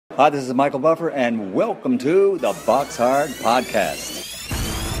Hi, this is Michael Buffer, and welcome to the BoxHard Podcast.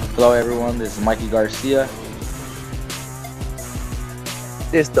 Hello, everyone. This is Mikey Garcia.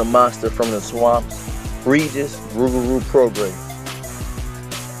 This the monster from the swamps, Regis Ruru Prograis.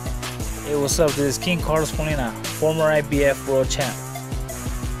 Hey, what's up? This is King Carlos Molina, former IBF world champ.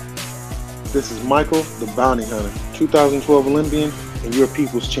 This is Michael, the Bounty Hunter, 2012 Olympian and your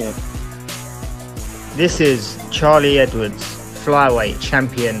people's champ. This is Charlie Edwards, flyweight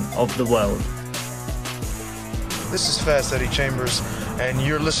champion of the world. This is Fast Eddie Chambers, and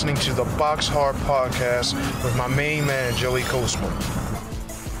you're listening to the BoxHard Podcast with my main man, Joey Coastman.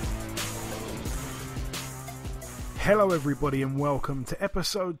 Hello everybody and welcome to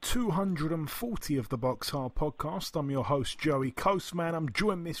episode 240 of the BoxHard Podcast. I'm your host Joey Coastman. I'm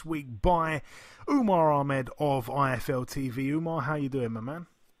joined this week by Umar Ahmed of iFLTV. Umar, how you doing, my man?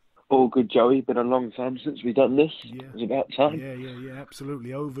 All good, Joey. Been a long time since we've done this. Yeah. It's about time. Yeah,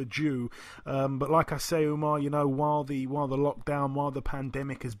 absolutely overdue. But like I say, Umar, you know, while the lockdown, while the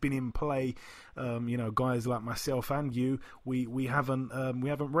pandemic has been in play, you know, guys like myself and you, we haven't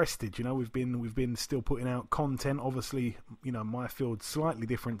rested. You know, we've been still putting out content. Obviously, you know, my field's slightly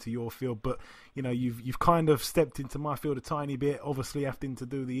different to your field, but you know, you've kind of stepped into my field a tiny bit. Obviously, having to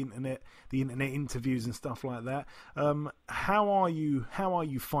do the internet interviews and stuff like that. How are you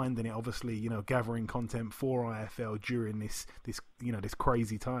finding it? Obviously, you know, gathering content for IFL during this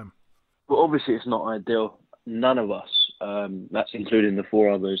crazy time. Well, obviously, it's not ideal. None of us, that's including the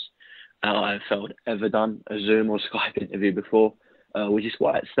four others at IFL, had ever done a Zoom or Skype interview before, which is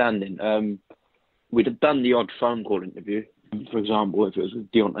quite outstanding. We'd have done the odd phone call interview, for example, if it was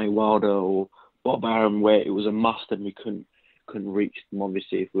with Deontay Wilder or Bob Arum, where it was a must and we couldn't reach them,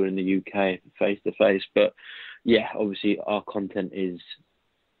 obviously, if we were in the UK face to face. But yeah, obviously, our content is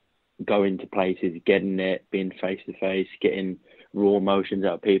going to places, getting it, being face to face, getting raw emotions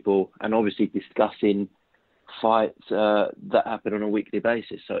out of people, and obviously discussing fights that happen on a weekly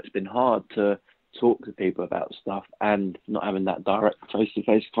basis. So it's been hard to talk to people about stuff, and not having that direct face to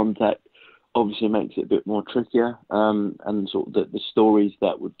face contact obviously makes it a bit more trickier. And sort of the stories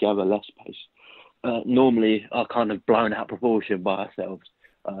that would gather less pace normally are kind of blown out of proportion by ourselves,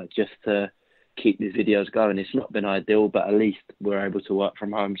 just to keep the videos going. It's not been ideal, but at least we're able to work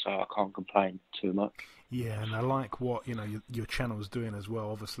from home, so I can't complain too much. Yeah, and I like what, you know, your channel's doing as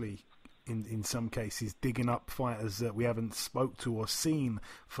well. Obviously, in some cases, digging up fighters that we haven't spoke to or seen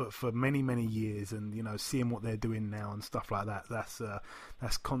for many years, and you know, seeing what they're doing now and stuff like that.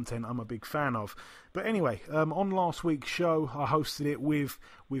 That's content I'm a big fan of. But anyway, on last week's show, I hosted it with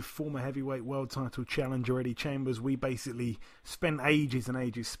former heavyweight world title challenger Eddie Chambers. We basically spent ages and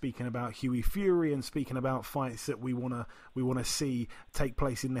ages speaking about Hughie Fury and speaking about fights that we wanna see take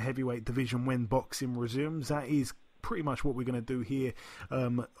place in the heavyweight division when boxing resumes. That is pretty much what we're going to do here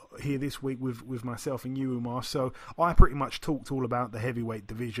this week with myself and you, Umar. So I pretty much talked all about the heavyweight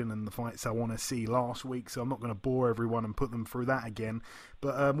division and the fights I want to see last week, so I'm not going to bore everyone and put them through that again.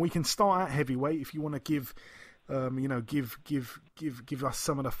 But we can start at heavyweight if you want to give us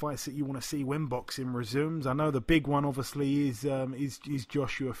some of the fights that you want to see when boxing resumes. I know the big one obviously is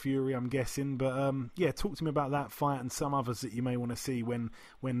Joshua Fury, I'm guessing, but yeah, talk to me about that fight and some others that you may want to see when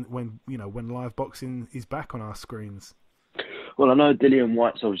live boxing is back on our screens. Well, I know Dillian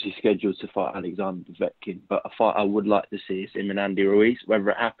White's obviously scheduled to fight Alexander Povetkin, but a fight I would like to see is him and Andy Ruiz. Whether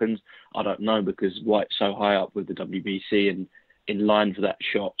it happens, I don't know, because White's so high up with the WBC and in line for that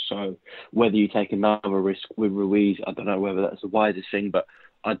shot. So whether you take another risk with Ruiz, I don't know whether that's the wisest thing, but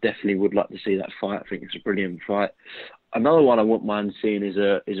I definitely would like to see that fight. I think it's a brilliant fight. Another one I wouldn't mind seeing is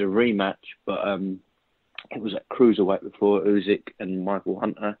a rematch, but it was at cruiserweight before, Usyk and Michael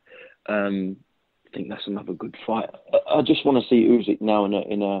Hunter. I think that's another good fight. I just want to see Usyk now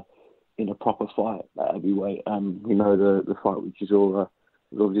in a proper fight at heavyweight. We know the fight which is all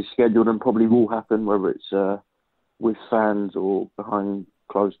obviously scheduled and probably will happen, whether it's with fans or behind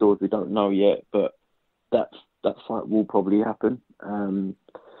closed doors, we don't know yet, but that fight will probably happen.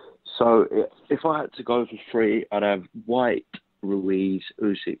 So if I had to go for three, I'd have White, Ruiz,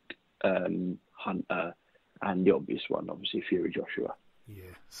 Usyk, Hunter, and the obvious one, obviously Fury, Joshua.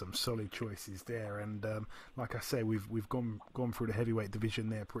 Yeah, some solid choices there, and like I say, we've gone through the heavyweight division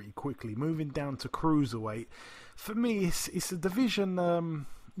there pretty quickly. Moving down to cruiserweight, for me, it's a division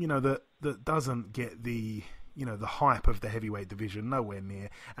that doesn't get the hype of the heavyweight division, nowhere near.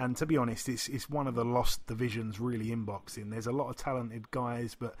 And to be honest, it's one of the lost divisions really in boxing. There's a lot of talented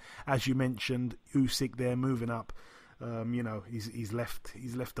guys, but as you mentioned, Usyk there moving up. He's left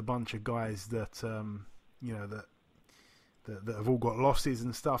a bunch of guys that that have all got losses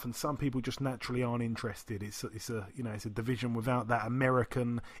and stuff, and some people just naturally aren't interested. It's a division without that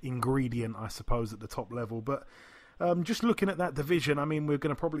American ingredient, I suppose, at the top level. But just looking at that division, I mean, we're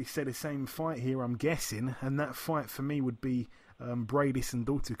going to probably say the same fight here, I'm guessing, and that fight for me would be Bradis and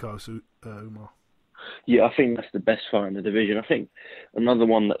Doutikos, Umar. Yeah, I think that's the best fight in the division. I think another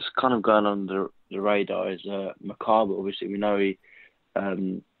one that's kind of going under the radar is Makaba. Obviously, we know he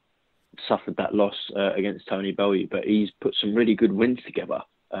suffered that loss against Tony Bellew, but he's put some really good wins together.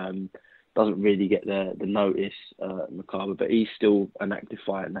 Doesn't really get the notice, Makaba, but he's still an active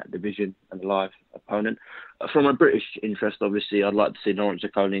fighter in that division and a live opponent. From a British interest, obviously, I'd like to see Lawrence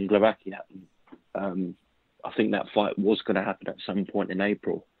Okolie and Glowacki happen. I think that fight was going to happen at some point in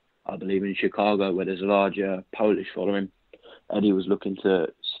April, I believe, in Chicago, where there's a larger Polish following. Eddie was looking to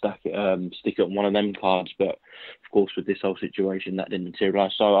stick it on one of them cards, but of course with this whole situation that didn't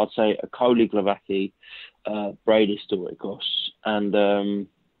materialise. So I'd say Okolie, Glowacki, Bradis, Doutikos, and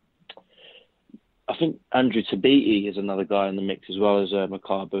I think Andrew Tabiti is another guy in the mix as well as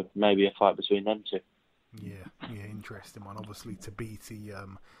Makaba. Maybe a fight between them two. Yeah, interesting one. Obviously Tabiti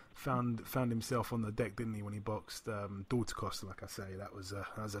found himself on the deck, didn't he, when he boxed Doutikos? Like I say, that was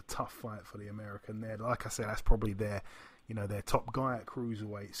a tough fight for the American there. Like I say, that's probably their top guy at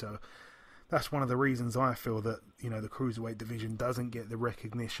cruiserweight. So that's one of the reasons I feel that the cruiserweight division doesn't get the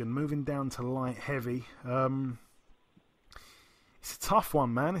recognition. Moving down to light heavy, it's a tough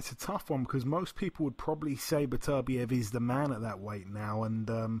one, man. It's a tough one because most people would probably say Beterbiev is the man at that weight now.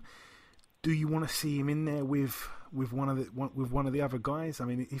 And do you want to see him in there with one of the other guys? I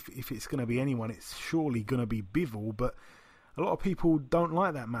mean, if it's going to be anyone, it's surely going to be Bivol. But a lot of people don't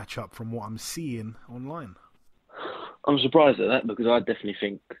like that matchup from what I'm seeing online. I'm surprised at that because I definitely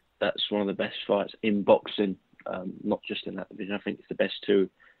think that's one of the best fights in boxing, not just in that division. I think it's the best two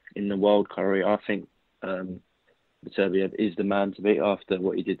in the world currently. I think Beterbiev is the man to beat after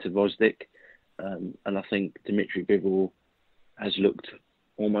what he did to Vosdik. And I think Dimitri Bivol has looked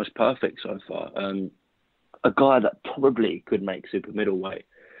almost perfect so far. A guy that probably could make super middleweight.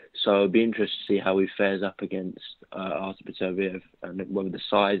 So it'd be interesting to see how he fares up against Artur Beterbiev and whether the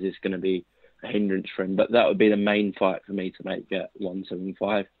size is going to be a hindrance for him. But that would be the main fight for me to make at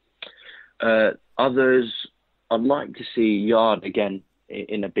 175. Others, I'd like to see Yard again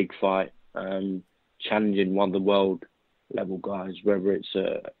in a big fight, challenging one of the world level guys, whether it's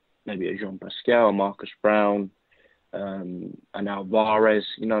maybe a Jean Pascal or Marcus Brown, and Alvarez,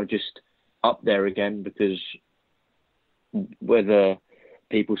 just up there again, because whether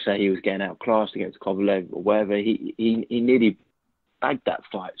people say he was getting outclassed against Kovalev or whatever, he nearly bagged that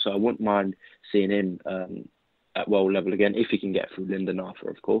fight. So I wouldn't mind seeing him at world level again, if he can get through Lyndon Arthur,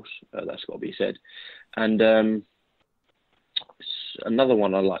 of course. That's got to be said. And another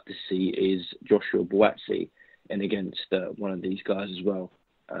one I'd like to see is Joshua Buatsi and against one of these guys as well.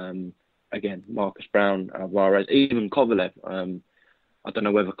 Again, Marcus Brown, Alvarez, even Kovalev. I don't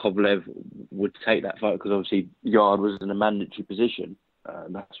know whether Kovalev would take that fight because obviously Yard was in a mandatory position.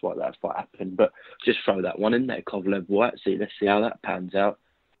 That's why that fight happened. But just throw that one in there, Kovalev, Buatsi. Let's see how that pans out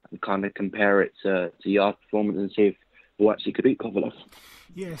and kind of compare it to Yard's performance and see if Buatsi could beat Kovalev.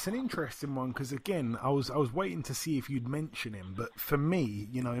 Yeah, it's an interesting one because, again, I was waiting to see if you'd mention him. But for me,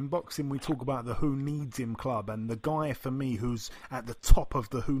 in boxing we talk about the Who Needs Him club, and the guy for me who's at the top of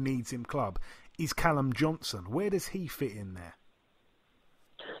the Who Needs Him club is Callum Johnson. Where does he fit in there?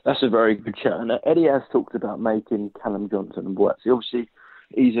 That's a very good chat. And Eddie has talked about making Callum Johnson and Buatsi. Obviously,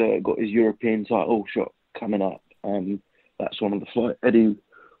 he's got his European title shot coming up. That's one of the fights Eddie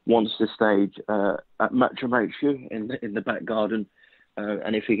wants to stage at Matchroom HQ in the back garden.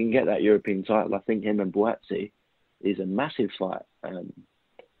 And if he can get that European title, I think him and Buatsi is a massive fight.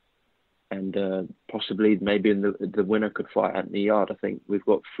 And possibly maybe the winner could fight Anthony Yard. I think we've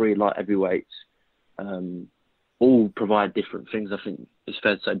got 3 light heavyweights. All provide different things. I think it's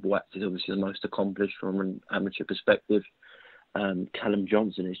fair to say Buatsi is obviously the most accomplished from an amateur perspective. Callum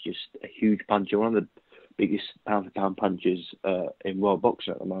Johnson is just a huge puncher, one of the biggest pound-for-pound punchers in world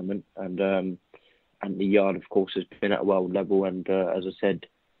boxing at the moment. And the Yard, of course, has been at a world level and, as I said,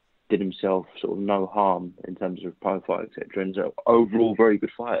 did himself sort of no harm in terms of profile, etc. And so overall, very good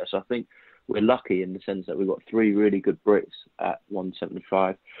fighter. So I think we're lucky in the sense that we've got 3 really good Brits at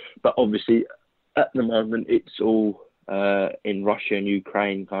 175. But obviously, at the moment, it's all in Russia and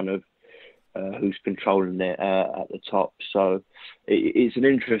Ukraine kind of who's controlling it at the top. So it's an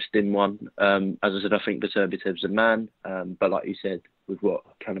interesting one. As I said, I think Beterbiev's a man. But like you said, we've got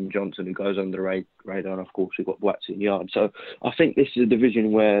Callum Johnson who goes under the radar, and of course we've got Buatsi and Yard. So I think this is a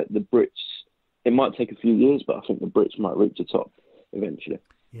division where the Brits, it might take a few years, but I think the Brits might reach the top eventually.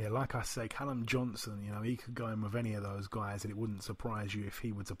 Yeah, like I say, Callum Johnson, he could go in with any of those guys and it wouldn't surprise you if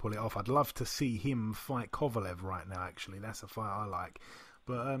he were to pull it off. I'd love to see him fight Kovalev right now, actually. That's a fight I like.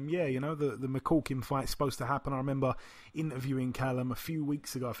 But, the McCorkin fight's supposed to happen. I remember interviewing Callum a few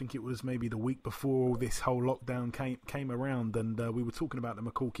weeks ago. I think it was maybe the week before all this whole lockdown came around, and we were talking about the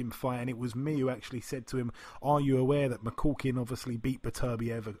McCorkin fight, and it was me who actually said to him, are you aware that McCorkin obviously beat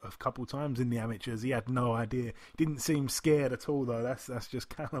Beterbiev a couple times in the amateurs? He had no idea. Didn't seem scared at all, though. That's just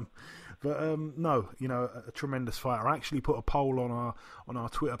Callum. But no, a tremendous fighter. I actually put a poll on our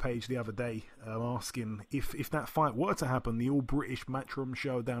Twitter page the other day asking if that fight were to happen, the all-British Matchroom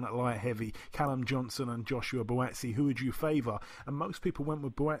showdown at light heavy, Callum Johnson and Joshua Buatsi, who would you favour? And most people went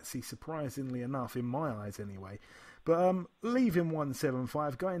with Buatsi, surprisingly enough, in my eyes anyway. But leaving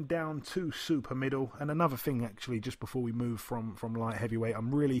 175, going down to super middle. And another thing, actually, just before we move from light heavyweight,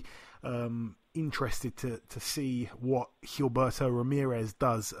 I'm really interested to see what Gilberto Ramirez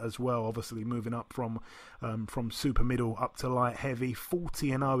does as well. Obviously, moving up from super middle up to light heavy.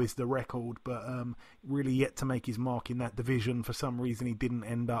 40-0 is the record, but really yet to make his mark in that division. For some reason, he didn't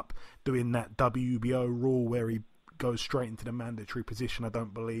end up doing that WBO rule where he goes straight into the mandatory position, I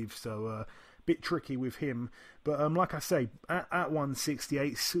don't believe. So bit tricky with him. But like I say, at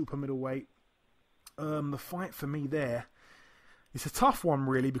 168, super middleweight, the fight for me there, it's a tough one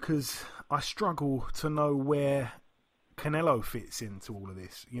really, because I struggle to know where Canelo fits into all of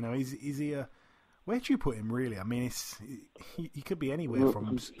this. Is he a... Where do you put him really? I mean, he could be anywhere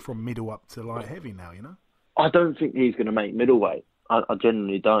from middle up to light heavy now, I don't think he's going to make middleweight. I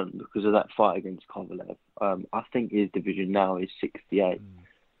genuinely don't, because of that fight against Kovalev. I think his division now is 68.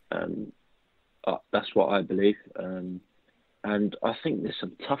 That's what I believe. And I think there's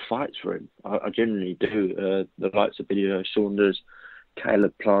some tough fights for him. I genuinely do. The likes of Billy Saunders,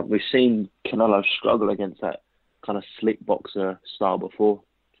 Caleb Plant. We've seen Canelo struggle against that kind of slick boxer style before.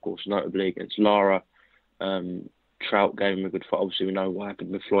 Of course, notably against Lara. Trout gave him a good fight. Obviously, we know what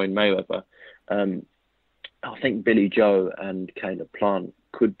happened with Floyd Mayweather. I think Billy Joe and Caleb Plant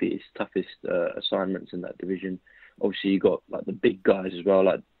could be his toughest assignments in that division. Obviously, you got like the big guys as well,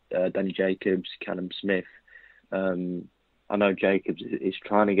 like Danny Jacobs, Callum Smith. I know Jacobs is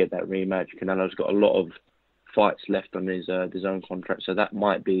trying to get that rematch. Canelo's got a lot of fights left on his own contract, so that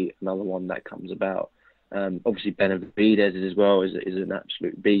might be another one that comes about. Obviously, Benavidez as well is an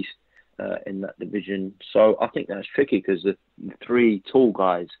absolute beast in that division. So I think that's tricky, because the three tall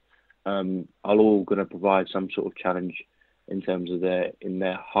guys are all going to provide some sort of challenge in terms of their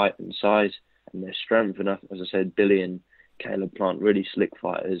height and size and their strength. And as I said, Billy and Caleb Plant, really slick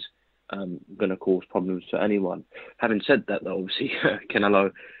fighters, going to cause problems for anyone. Having said that, though, obviously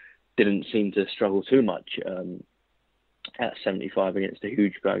Canelo didn't seem to struggle too much at 75 against a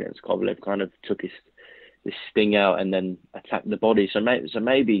huge guy against Kovalev. Kind of took his sting out and then attacked the body. So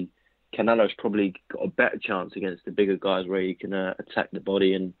maybe Canelo's probably got a better chance against the bigger guys, where he can attack the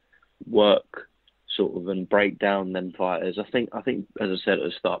body and work sort of and break down them fighters. I think as I said at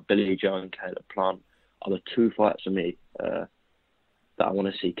the start, Billy Joe and Caleb Plant are the two fights for me that I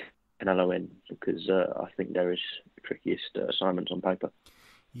want to see Canelo in, because I think they're his trickiest assignments on paper.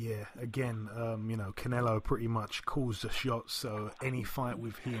 Yeah, again, Canelo pretty much calls the shots, so any fight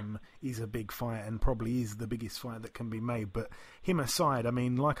with him is a big fight and probably is the biggest fight that can be made. But him aside, I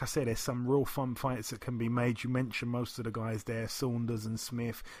mean, like I said, there's some real fun fights that can be made. You mentioned most of the guys there, Saunders and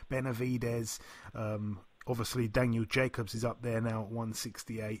Smith, Benavidez, obviously Daniel Jacobs is up there now at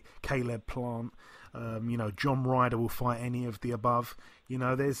 168, Caleb Plant. John Ryder will fight any of the above.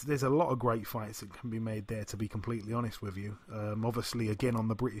 There's a lot of great fights that can be made there, to be completely honest with you. Obviously, again, on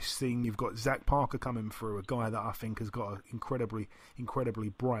the British scene, you've got Zach Parker coming through, a guy that I think has got an incredibly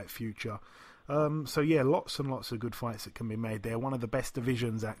bright future. So yeah, lots and lots of good fights that can be made there. One of the best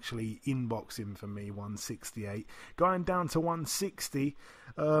divisions actually in boxing for me, 168. Going down to 160,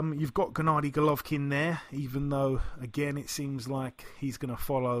 you've got Gennady Golovkin there, even though again it seems like he's going to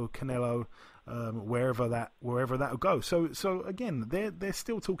follow Canelo wherever that'll go. So again, they're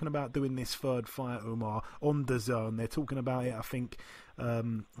still talking about doing this third fight, Umar, on DAZN. They're talking about it, I think,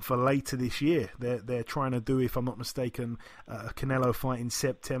 for later this year. They're trying to do, if I'm not mistaken, a Canelo fight in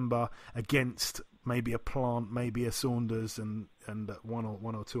September against maybe a Plant, maybe a Saunders, and one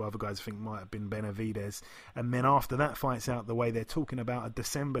or two other guys. I think might have been Benavidez. And then after that fight's out the way, they're talking about a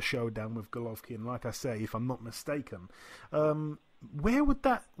December showdown with Golovkin. Like I say, if I'm not mistaken. Where would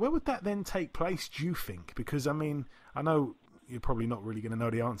that then take place, do you think? Because, I mean, I know you're probably not really going to know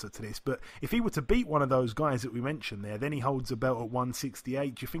the answer to this, but if he were to beat one of those guys that we mentioned there, then he holds a belt at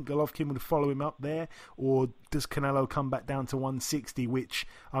 168. Do you think Golovkin would follow him up there? Or does Canelo come back down to 160, which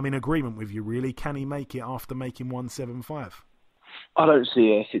I'm in agreement with you, really? Can he make it after making 175? I don't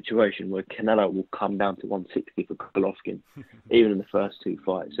see a situation where Canelo will come down to 160 for Golovkin, even in the first two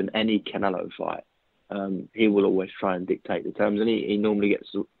fights. And any Canelo fight, he will always try and dictate the terms, and he normally gets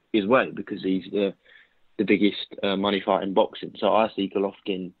his way because he's the biggest money fight in boxing. So I see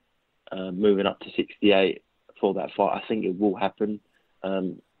Golovkin moving up to 68 for that fight. I think it will happen.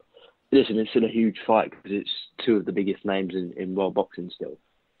 Listen, it's still a huge fight because it's two of the biggest names in world boxing still.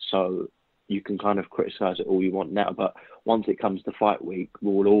 So you can kind of criticise it all you want now, but once it comes to fight week,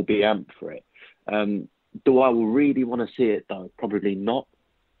 we'll all be amped for it. Do I really want to see it though? Probably not.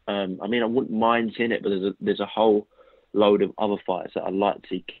 I mean, I wouldn't mind seeing it, but there's a whole load of other fights that I'd like to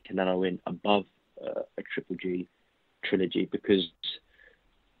see Canelo in above a Triple G trilogy, because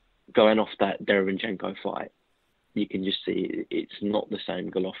going off that Derevyanchenko fight, you can just see it's not the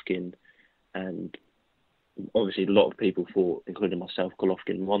same Golovkin. And obviously a lot of people thought, including myself,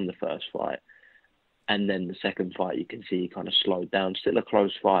 Golovkin won the first fight. And then the second fight, you can see he kind of slowed down. Still a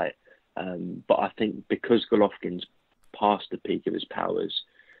close fight. But I think because Golovkin's past the peak of his powers,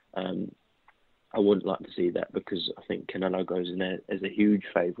 I wouldn't like to see that, because I think Canelo goes in there as a huge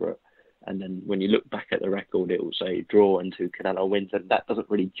favourite. And then when you look back at the record, it will say draw and 2 Canelo wins. And that doesn't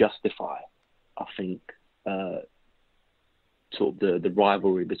really justify, I think, sort of the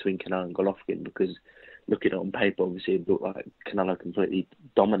rivalry between Canelo and Golovkin, because looking on paper, obviously it looked like Canelo completely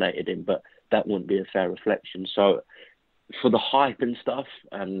dominated him, but that wouldn't be a fair reflection. So for the hype and stuff,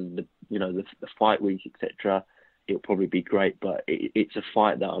 and the fight week, etc., it'll probably be great. But it's a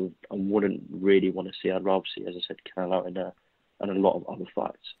fight that I wouldn't really want to see. I'd rather see, as I said, Canelo in a lot of other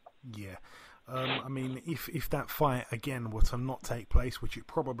fights. Yeah. I mean, if that fight again were to not take place, which it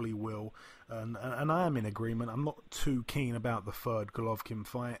probably will, and I am in agreement, I'm not too keen about the third Golovkin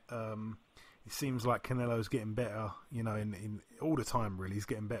fight. It seems like Canelo's getting better, in all the time, really. He's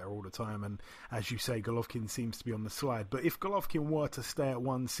getting better all the time. And as you say, Golovkin seems to be on the slide. But if Golovkin were to stay at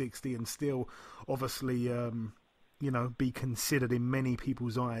 160 and still, obviously, be considered in many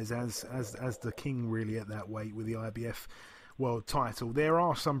people's eyes as the king, really, at that weight with the IBF world title, there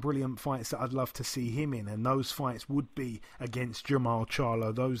are some brilliant fights that I'd love to see him in, and those fights would be against Jamal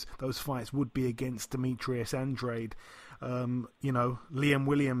Charlo. Those fights would be against Demetrius Andrade. Liam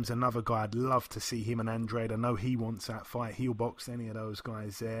Williams, another guy I'd love to see him and Andrade. I know he wants that fight. He'll box any of those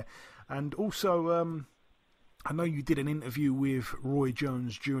guys there. And also, I know you did an interview with Roy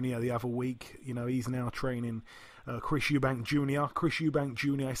Jones Jr. the other week. He's now training Chris Eubank Jr. Chris Eubank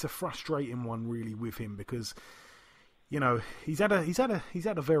Jr. It's a frustrating one, really, with him, because he's had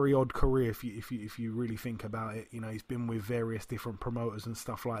a very odd career if you really think about it. He's been with various different promoters and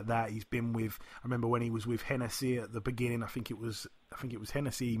stuff like that. He's been with, I remember when he was with Hennessy at the beginning. I think it was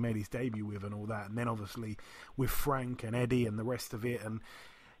Hennessy he made his debut with and all that, and then obviously with Frank and Eddie and the rest of it.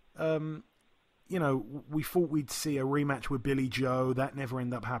 And we thought we'd see a rematch with Billy Joe. That never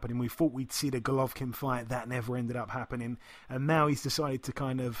ended up happening. We thought we'd see the Golovkin fight. That never ended up happening. And now he's decided to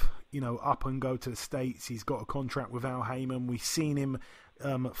kind of, up and go to the States. He's got a contract with Al Heyman. We've seen him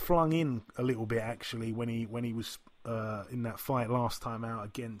flung in a little bit, actually, when he was in that fight last time out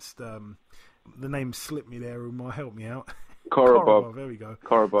against, the name slipped me there, Umar, help me out. Korobov. There we go.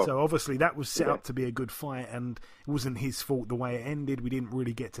 Korobov. So obviously that was set up to be a good fight, and it wasn't his fault the way it ended. We didn't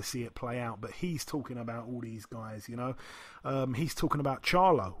really get to see it play out, but he's talking about all these guys, He's talking about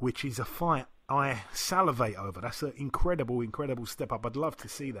Charlo, which is a fight I salivate over. That's an incredible step up. I'd love to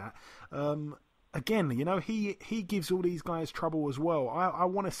see that. Again, he gives all these guys trouble as well. I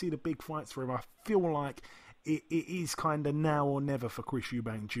want to see the big fights for him. I feel like it is kind of now or never for Chris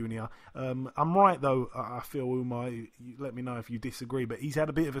Eubank Jr. I'm right, though, I feel, Umar, you let me know if you disagree, but he's had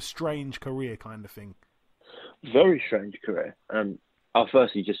a bit of a strange career kind of thing. Very strange career. I'll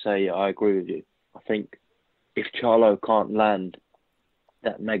firstly just say I agree with you. I think if Charlo can't land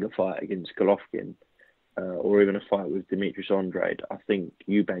that mega fight against Golovkin, or even a fight with Demetrius Andrade, I think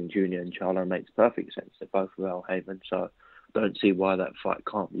Eubank Jr. and Charlo makes perfect sense. They're both with Al Heyman, so I don't see why that fight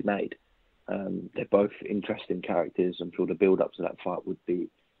can't be made. They're both interesting characters. I'm sure the build-up to that fight would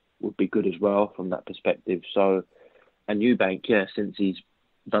be good as well from that perspective. So, and Eubank, since he's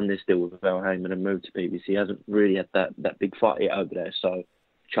done this deal with Al Heyman and moved to PBC, he hasn't really had that big fight yet over there. So,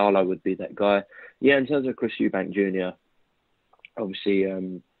 Charlo would be that guy. Yeah, in terms of Chris Eubank Jr., obviously,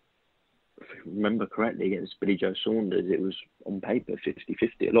 if I remember correctly, against Billy Joe Saunders, it was on paper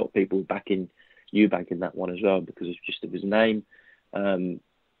 50-50. A lot of people backing Eubank in that one as well because of just of his name.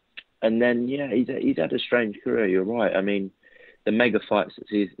 And then, he's had a strange career, you're right. I mean, the mega fights that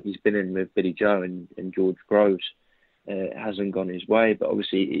he's been in with Billy Joe and George Groves hasn't gone his way. But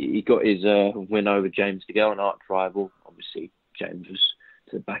obviously, he got his win over James DeGale, an arch rival. Obviously, James was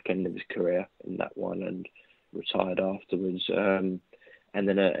to the back end of his career in that one. And retired afterwards, and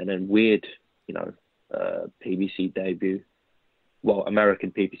then weird, PBC debut. Well,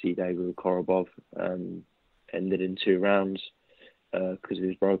 American PBC debut with Korobov, ended in 2 rounds because of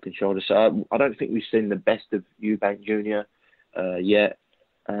his broken shoulder. So I don't think we've seen the best of Eubank Jr. Yet.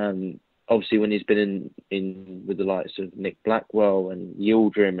 Obviously, when he's been in with the likes of Nick Blackwell and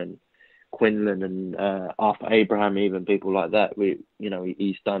Yildirim and Quinlan and Arthur Abraham, even people like that,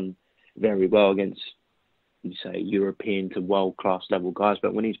 he's done very well against, you say, European to world-class level guys.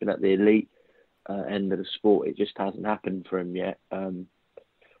 But when he's been at the elite end of the sport, it just hasn't happened for him yet.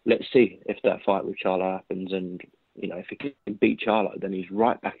 Let's see if that fight with Charlo happens, and if he can beat Charlo, then he's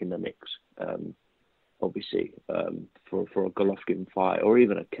right back in the mix. Obviously, for a Golovkin fight or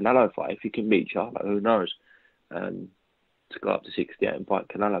even a Canelo fight, if he can beat Charlo, who knows? To go up to 68 and fight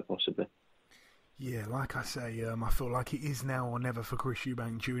Canelo possibly. Yeah, like I say, I feel like it is now or never for Chris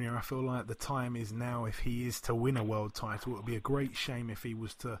Eubank Jr. I feel like the time is now if he is to win a world title. It would be a great shame if he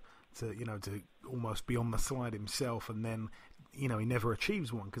was to almost be on the slide himself and then, he never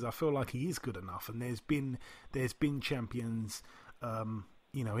achieves one, because I feel like he is good enough. And there's been champions,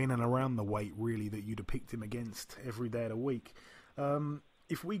 in and around the weight, really, that you'd have picked him against every day of the week.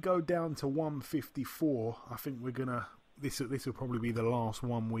 If we go down to 154, I think we're gonna. This will probably be the last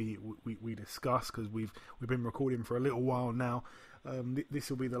one we discuss, because we've been recording for a little while now. This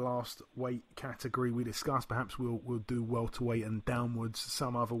will be the last weight category we discuss. Perhaps we'll do welterweight and downwards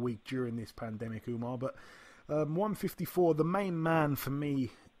some other week during this pandemic, Umar. But 154, the main man for me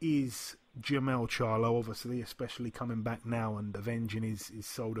is Jermell Charlo, obviously, especially coming back now and avenging his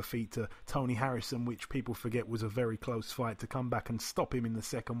sole defeat to Tony Harrison, which people forget was a very close fight. To come back and stop him in the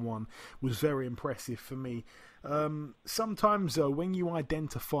second one was very impressive for me. Sometimes, though, when you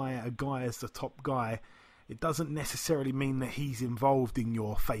identify a guy as the top guy, it doesn't necessarily mean that he's involved in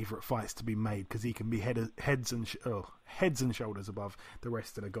your favourite fights to be made, because he can be heads and shoulders above the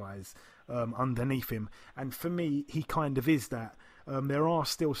rest of the guys underneath him. And for me, he kind of is that. There are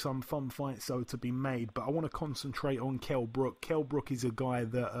still some fun fights, though, to be made, but I want to concentrate on Kell Brook. Kell Brook is a guy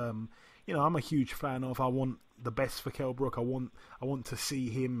that I'm a huge fan of. I want the best for Kell Brook. I want to see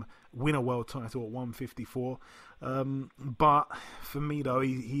him win a world title at 154. But for me, though,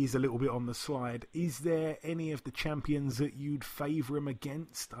 he is a little bit on the slide. Is there any of the champions that you'd favour him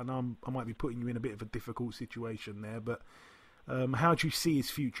against? I know I might be putting you in a bit of a difficult situation there, but how do you see his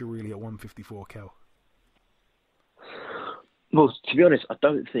future really at 154, Kell? Well, to be honest, I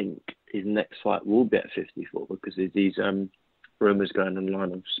don't think his next fight will be at 54, because there's these rumours going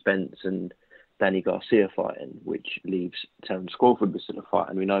online of Spence and Danny Garcia fighting, which leaves Terence Crawford beside the fight.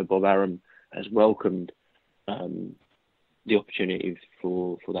 And we know Bob Arum has welcomed the opportunity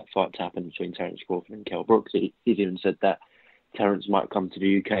for that fight to happen between Terence Crawford and Kell Brook. He's even said that Terence might come to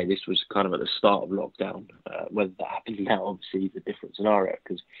the UK. This was kind of at the start of lockdown. Whether that happens now, obviously, is a different scenario,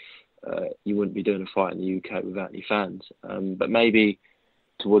 because you wouldn't be doing a fight in the UK without any fans. But maybe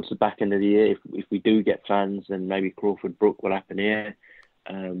towards the back end of the year, if we do get fans, then maybe Crawford Brook will happen here,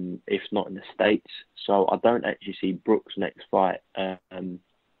 if not in the States. So I don't actually see Brook's next fight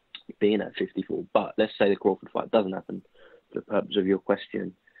being at 54. But let's say the Crawford fight doesn't happen, for the purpose of your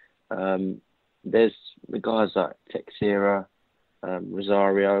question. There's the guys like Teixeira,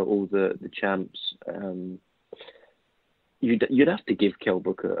 Rosario, all the champs. You'd have to give Kell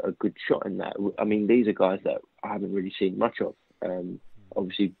Brook a good shot in that. I mean, these are guys that I haven't really seen much of.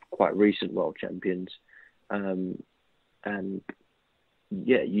 Obviously, quite recent world champions, and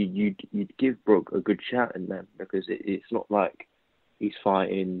yeah, you'd give Brook a good shout in them, because it's not like he's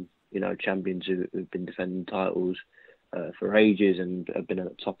fighting, champions who've been defending titles for ages and have been at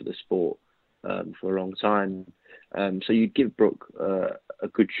the top of the sport for a long time. So you'd give Brook a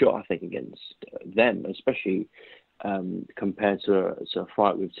good shot, I think, against them, especially. Compared to a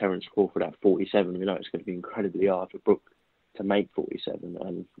fight with Terence Crawford at 47, we know it's going to be incredibly hard for Brook to make 47,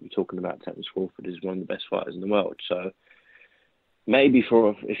 and we're talking about Terence Crawford as one of the best fighters in the world. So maybe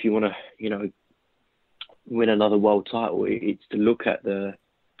if you want to, win another world title, it's to look at the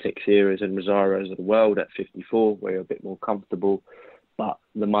Teixeiras and Rosarios of the world at 54, where you're a bit more comfortable, but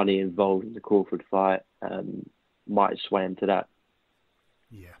the money involved in the Crawford fight might sway him to that.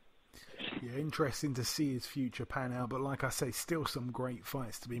 Yeah, interesting to see his future pan out, but like I say, still some great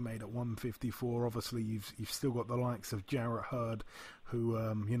fights to be made at 154. Obviously, you've still got the likes of Jarrett Hurd, who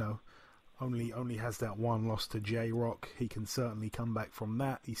only has that one loss to J-Rock. He can certainly come back from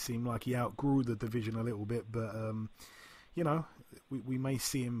that. He seemed like he outgrew the division a little bit, but we may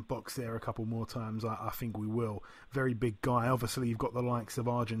see him box there a couple more times. I think we will. Very big guy. Obviously, you've got the likes of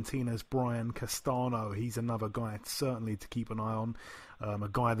Argentina's Brian Castano. He's another guy certainly to keep an eye on. A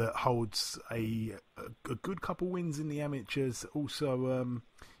guy that holds a good couple wins in the amateurs. Also,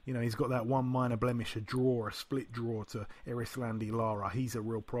 he's got that one minor blemish, a split draw to Erislandy Lara. He's a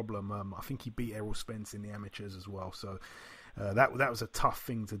real problem. I think he beat Errol Spence in the amateurs as well. So that was a tough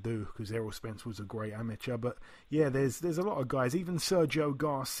thing to do because Errol Spence was a great amateur. But yeah, there's a lot of guys. Even Sergio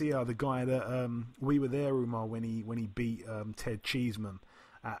Garcia, the guy that we were there, Umar, when he beat Ted Cheeseman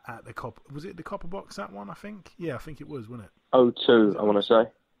at the Copper. Was it the Copper Box, that one, I think? Yeah, I think it was, wasn't it? 02, I want to say.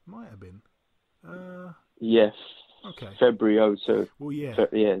 Might have been. Yes. Okay. February 02. Well, yeah.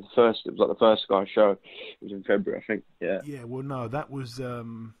 It was like the first Sky show. It was in February, I think. Yeah. Yeah. Well, no, that was hard.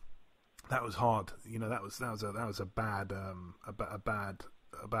 That was a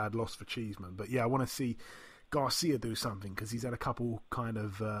bad loss for Cheeseman. But yeah, I want to see Garcia do something because he's had a couple kind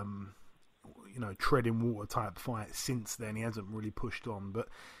of treading water type fights since then. He hasn't really pushed on, but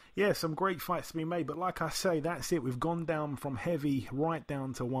yeah, some great fights to be made. But like I say, that's it. We've gone down from heavy right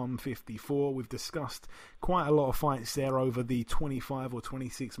down to 154. We've discussed quite a lot of fights there over the 25 or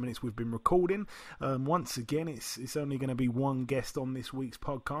 26 minutes we've been recording. Once again, it's only going to be one guest on this week's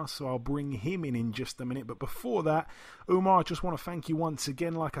podcast, so I'll bring him in just a minute. But before that, Umar, I just want to thank you once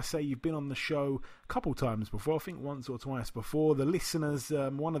again. Like I say, you've been on the show a couple times before, I think once or twice before. The listeners,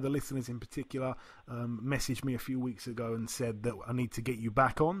 one of the listeners in particular, messaged me a few weeks ago and said that I need to get you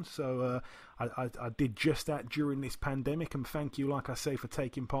back on. So I did just that during this pandemic, and thank you, like I say, for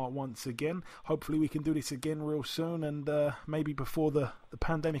taking part once again. Hopefully we can do this again real soon, and maybe before the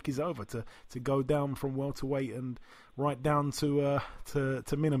pandemic is over, to go down from welterweight and right down to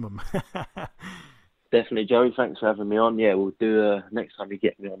minimum. Definitely, Joey. Thanks for having me on. Yeah, we'll do next time you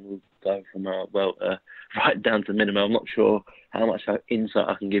get me on. We'll go from right down to minimum. I'm not sure how much insight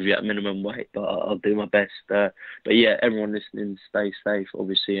I can give you at minimum weight, but I'll do my best. But yeah, everyone listening, stay safe,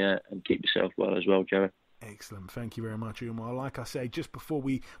 obviously, and keep yourself well as well, Joey. Excellent. Thank you very much, Umar. Like I say, just before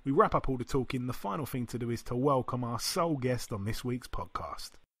we wrap up all the talking, the final thing to do is to welcome our sole guest on this week's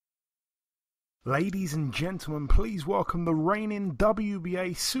podcast. Ladies and gentlemen, please welcome the reigning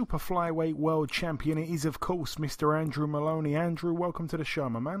WBA Super-Flyweight World Champion. It is, of course, Mr. Andrew Moloney. Andrew, welcome to the show,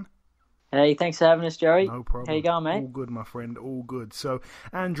 my man. Hey, thanks for having us, Joey. No problem. How you going, mate? All good, my friend, all good. So,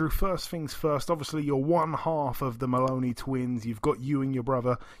 Andrew, first things first, obviously you're one half of the Moloney twins. You've got you and your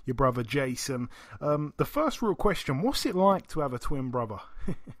brother Jason. The first real question, what's it like to have a twin brother?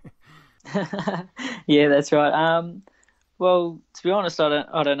 Yeah, that's right. Well, to be honest,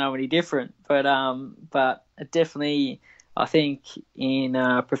 I don't know any different, but definitely, I think in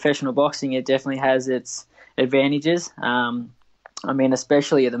professional boxing, it definitely has its advantages. I mean,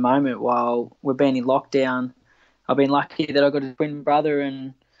 especially at the moment while we've been in lockdown, I've been lucky that I've got a twin brother,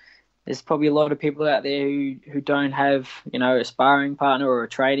 and there's probably a lot of people out there who don't have, a sparring partner or a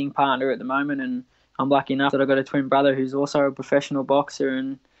training partner at the moment, and I'm lucky enough that I've got a twin brother who's also a professional boxer,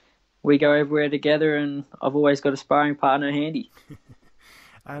 and we go everywhere together, and I've always got a sparring partner handy.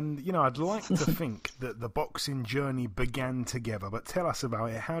 And, I'd like to think that the boxing journey began together, but tell us about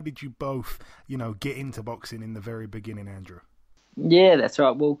it. How did you both, get into boxing in the very beginning, Andrew? Yeah, that's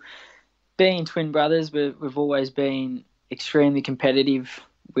right. Well, being twin brothers, we've always been extremely competitive,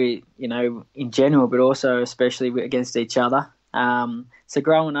 in general, but also especially against each other. So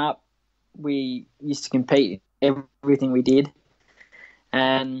growing up, we used to compete in everything we did.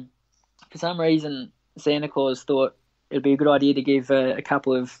 And for some reason, Santa Claus thought it'd be a good idea to give a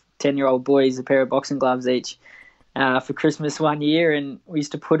couple of 10-year-old boys a pair of boxing gloves each for Christmas one year, and we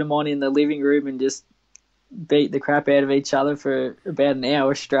used to put them on in the living room and just beat the crap out of each other for about an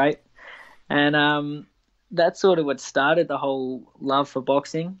hour straight. And that's sort of what started the whole love for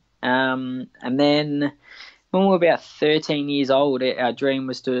boxing. And then when we were about 13 years old, our dream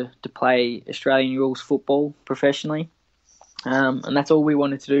was to play Australian rules football professionally. And that's all we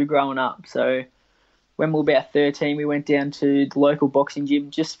wanted to do growing up. So when we were about 13, we went down to the local boxing gym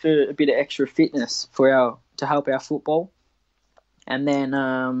just for a bit of extra fitness to help our football. And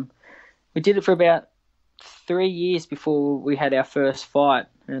then we did it for about 3 years before we had our first fight.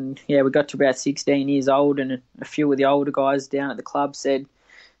 And yeah, we got to about 16 years old, and a few of the older guys down at the club said,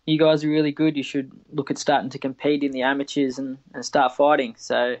 "You guys are really good. You should look at starting to compete in the amateurs and start fighting."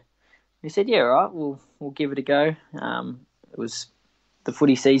 So we said, "Yeah, all right, we'll give it a go." The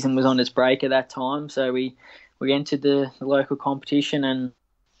footy season was on its break at that time, so we entered the local competition and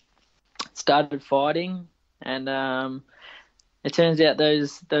started fighting. And it turns out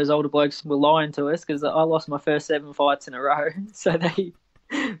those older blokes were lying to us, because I lost my first 7 fights in a row. So they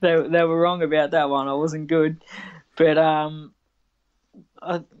were wrong about that one. I wasn't good. But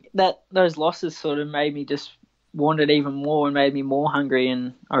those losses sort of made me just want it even more and made me more hungry.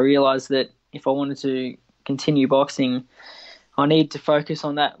 And I realised that if I wanted to continue boxing, I needed to focus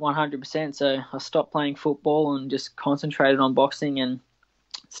on that 100%. So I stopped playing football and just concentrated on boxing and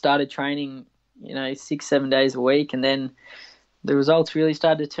started training, 6-7 days a week. And then the results really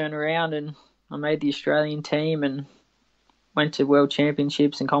started to turn around, and I made the Australian team and went to World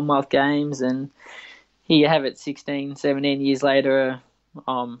Championships and Commonwealth Games. And here you have it, 16, 17 years later,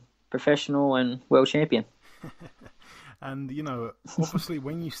 professional and world champion. And, obviously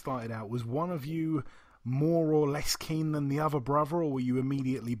when you started out, was one of you more or less keen than the other brother, or were you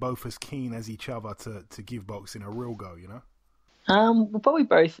immediately both as keen as each other to give boxing a real go, We're probably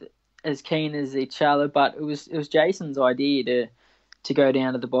both as keen as each other, but it was Jason's idea to go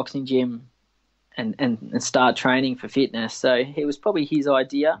down to the boxing gym and start training for fitness. So it was probably his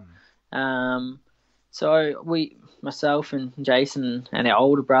idea. So myself and Jason and our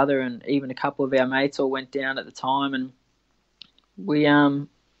older brother and even a couple of our mates all went down at the time, and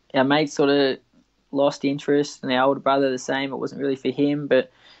our mates sort of lost interest, and our older brother the same. It wasn't really for him,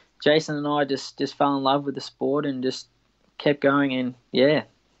 but Jason and I just fell in love with the sport and just kept going, and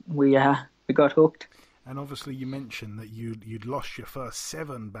we got hooked. And obviously you mentioned that you'd lost your first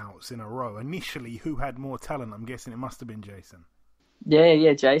 7 bouts in a row. Initially, who had more talent? I'm guessing it must have been Jason.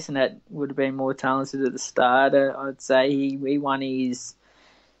 Yeah, Jason would have been more talented at the start. I'd say he won his...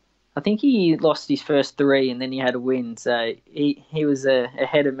 I think he lost his first 3 and then he had a win. So he was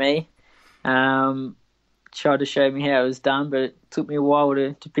ahead of me. Tried to show me how it was done, but it took me a while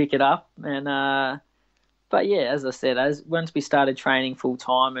to pick it up. And but yeah, as I said, once we started training full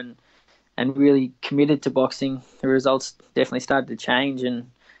time and really committed to boxing, the results definitely started to change.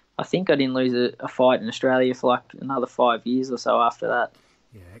 And I think I didn't lose a fight in Australia for like another 5 years or so after that.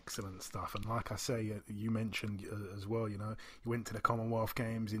 Yeah, excellent stuff. And like I say, you mentioned as well, you went to the Commonwealth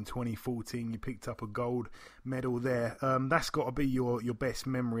Games in 2014. You picked up a gold medal there. That's got to be your best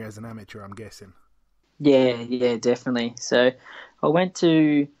memory as an amateur, I'm guessing. Yeah, definitely. So I went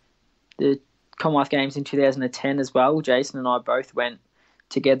to the Commonwealth Games in 2010 as well. Jason and I both went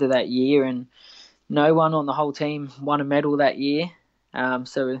together that year, and no one on the whole team won a medal that year.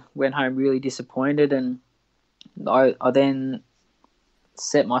 So we went home really disappointed, and I then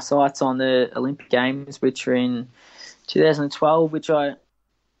set my sights on the Olympic Games, which were in 2012, which I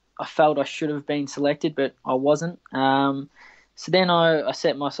felt I should have been selected, but I wasn't. So then I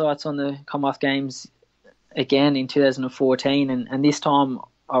set my sights on the Commonwealth Games again in 2014, and this time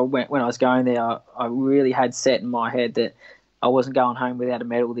when I was going there, I really had set in my head that I wasn't going home without a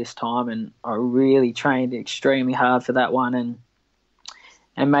medal this time, and I really trained extremely hard for that one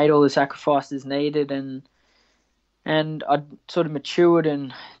and made all the sacrifices needed, and I sort of matured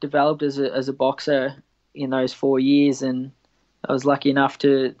and developed as a boxer in those 4 years, and I was lucky enough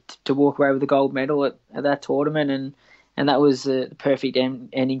to walk away with a gold medal at that tournament, and that was the perfect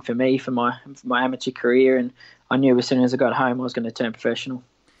ending for me for my amateur career, and I knew as soon as I got home I was going to turn professional.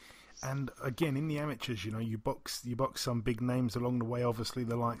 And again, in the amateurs, you box some big names along the way. Obviously,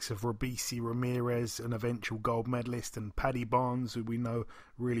 the likes of Robisi Ramirez, an eventual gold medalist, and Paddy Barnes, who we know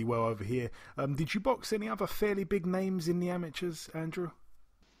really well over here. Did you box any other fairly big names in the amateurs, Andrew?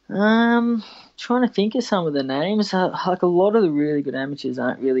 Trying to think of some of the names. Like a lot of the really good amateurs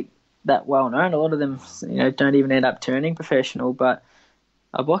aren't really that well known. A lot of them, don't even end up turning professional. But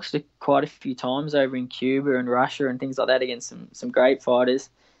I boxed quite a few times over in Cuba and Russia and things like that against some great fighters.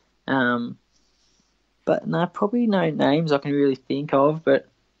 But no, probably no names I can really think of, but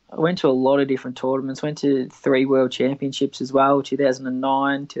I went to a lot of different tournaments, went to 3 world championships as well,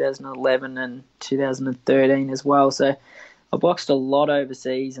 2009, 2011 and 2013 as well. So I boxed a lot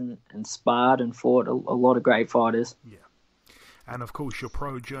overseas and sparred and fought a lot of great fighters. Yeah. And of course, your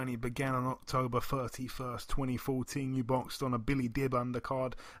pro journey began on October 31st, 2014. You boxed on a Billy Dibb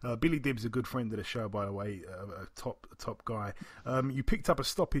undercard. Billy Dibb's a good friend of the show, by the way, a top guy. You picked up a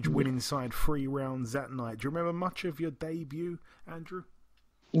stoppage win inside 3 rounds that night. Do you remember much of your debut, Andrew?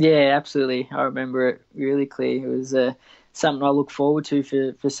 Yeah, absolutely. I remember it really clear. It was something I look forward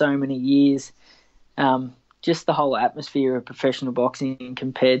to for so many years. Just the whole atmosphere of professional boxing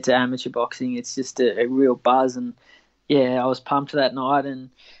compared to amateur boxing, it's just a real buzz, and yeah, I was pumped that night and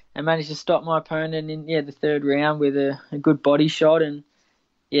managed to stop my opponent in the 3rd round with a good body shot. And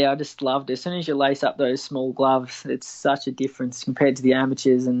yeah, I just loved it. As soon as you lace up those small gloves, it's such a difference compared to the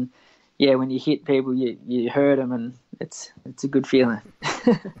amateurs. And yeah, when you hit people, you hurt them, and it's a good feeling.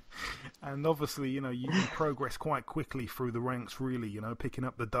 And obviously, you progress quite quickly through the ranks, really, picking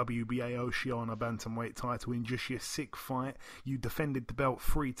up the WBA Oceania Bantamweight title in just your 6th fight. You defended the belt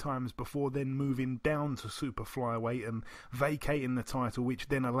 3 times before then moving down to Super-Flyweight and vacating the title, which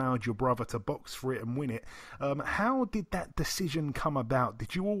then allowed your brother to box for it and win it. How did that decision come about?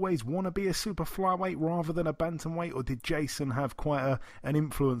 Did you always want to be a Super-Flyweight rather than a Bantamweight, or did Jason have quite an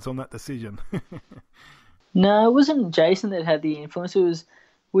influence on that decision? No, it wasn't Jason that had the influence. It was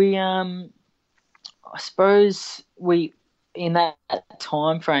I suppose in that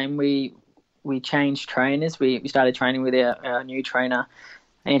time frame we changed trainers. We started training with our new trainer,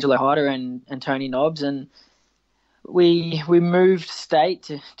 Angelo Hyder and Tony Nobbs, and we moved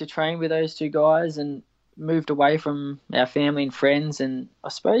state to train with those 2 guys and moved away from our family and friends. And I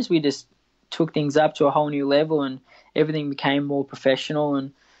suppose we just took things up to a whole new level and everything became more professional.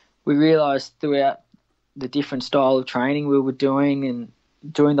 And we realised throughout the different style of training we were doing and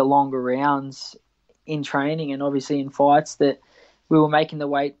doing the longer rounds in training and obviously in fights that we were making the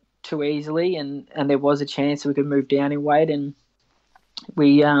weight too easily and there was a chance we could move down in weight, and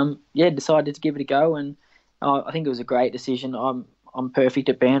we decided to give it a go, and I think it was a great decision. I'm perfect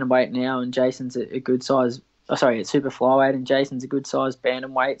at bantamweight now, and Jason's a good size at Super-Flyweight, and Jason's a good size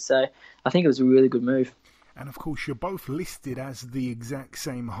bantamweight, so I think it was a really good move. And of course, you're both listed as the exact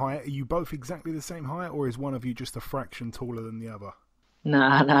same height. Are you both exactly the same height, or is one of you just a fraction taller than the other?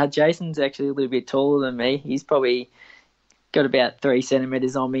 Nah, Jason's actually a little bit taller than me. He's probably got about 3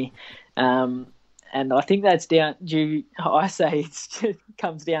 centimetres on me. And I think that's it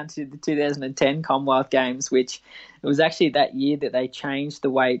comes down to the 2010 Commonwealth Games, which it was actually that year that they changed the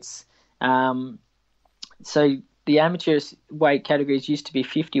weights. So the amateur weight categories used to be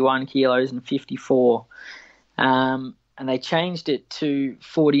 51 kilos and 54. And they changed it to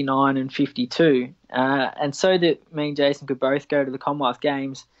 49 and 52. And so that me and Jason could both go to the Commonwealth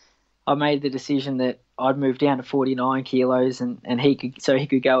Games, I made the decision that I'd move down to 49 kilos and he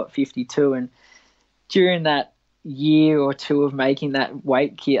could go at 52. And during that year or two of making that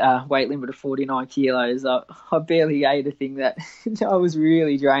weight limit of 49 kilos, I barely ate a thing. That I was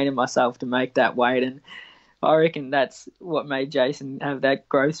really draining myself to make that weight, and I reckon that's what made Jason have that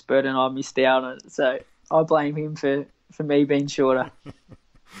growth spurt and I missed out on it. So I blame him for me being shorter.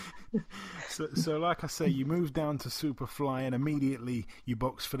 So like I say, you moved down to Superfly and immediately you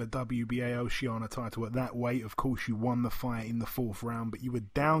boxed for the WBA Oceania title at that weight. Of course, you won the fight in the 4th round, but you were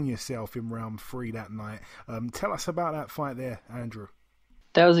down yourself in round 3 that night. Tell us about that fight there, Andrew.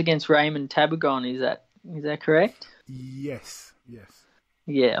 That was against Raymond Tabagon, is that correct? Yes.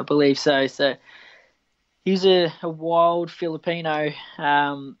 Yeah, I believe so. So he's a wild Filipino,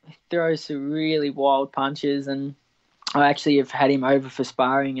 throws some really wild punches, and I actually have had him over for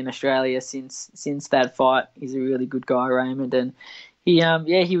sparring in Australia since that fight. He's a really good guy, Raymond, and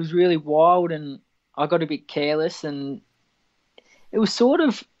he was really wild, and I got a bit careless, and it was sort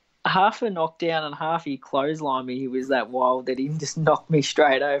of half a knockdown and half he clotheslined me. He was that wild that he just knocked me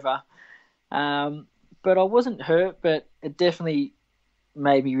straight over. But I wasn't hurt, but it definitely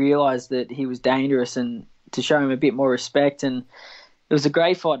made me realise that he was dangerous and to show him a bit more respect. And it was a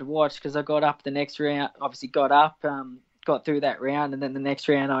great fight to watch because I got up the next round, obviously got through that round, and then the next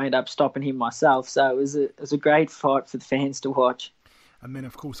round I ended up stopping him myself. So it was a great fight for the fans to watch. And then,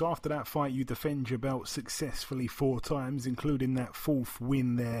 of course, after that fight, you defend your belt successfully 4 times, including that 4th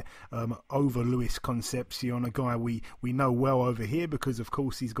win there over Luis Concepcion, a guy we know well over here because, of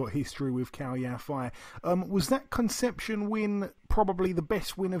course, he's got history with Cao Yafai. Was that Concepcion win probably the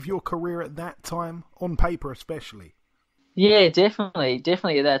best win of your career at that time, on paper especially? Yeah, definitely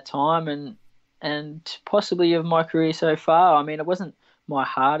at that time, and possibly of my career so far. I mean, it wasn't my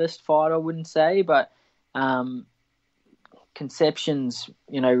hardest fight, I wouldn't say, but Concepcion's,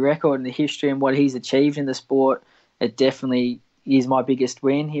 record and the history and what he's achieved in the sport, it definitely is my biggest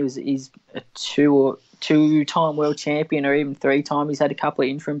win. He's a two-time world champion, or even 3-time. He's had a couple of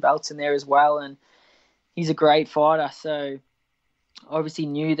interim belts in there as well, and he's a great fighter. So obviously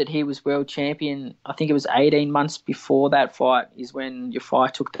knew that he was world champion. I think it was 18 months before that fight is when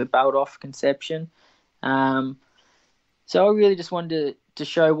Yafai took the belt off Concepcion. So I really just wanted to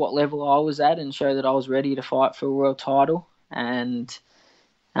show what level I was at and show that I was ready to fight for a world title. And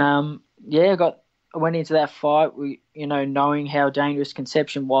I went into that fight, knowing how dangerous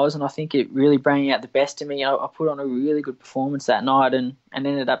Concepcion was, and I think it really brought out the best in me. I put on a really good performance that night, and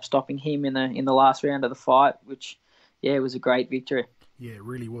ended up stopping him in the last round of the fight, which, it was a great victory. Yeah, it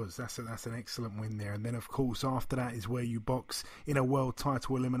really was. That's an excellent win there. And then, of course, after that is where you box in a world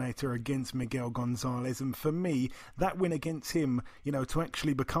title eliminator against Miguel Gonzalez. And for me, that win against him, to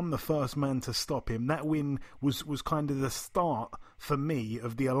actually become the first man to stop him, that win was kind of the start for me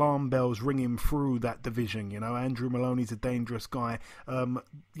of the alarm bells ringing through that division. Andrew Moloney's a dangerous guy.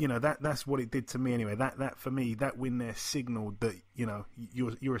 That's what it did to me anyway. That for me, that win there signaled that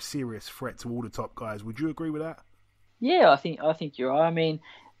you're a serious threat to all the top guys. Would you agree with that? Yeah, I think you're right. I mean,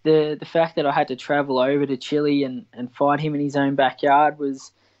 the fact that I had to travel over to Chile and fight him in his own backyard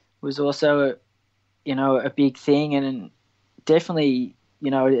was also a big thing, and definitely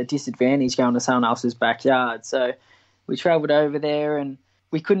a disadvantage going to someone else's backyard. So we travelled over there, and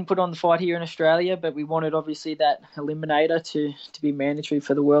we couldn't put on the fight here in Australia, but we wanted obviously that eliminator to be mandatory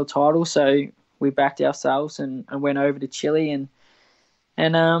for the world title. So we backed ourselves and went over to Chile,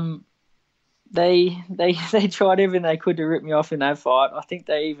 and They tried everything they could to rip me off in that fight. I think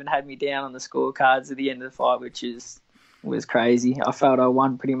they even had me down on the scorecards at the end of the fight, which was crazy. I felt I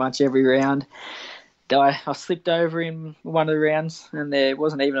won pretty much every round. I slipped over in one of the rounds, and there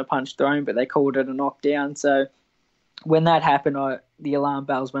wasn't even a punch thrown, but they called it a knockdown. So when that happened, the alarm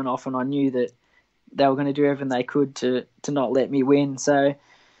bells went off, and I knew that they were going to do everything they could to not let me win. So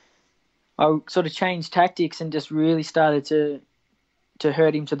I sort of changed tactics and just really started to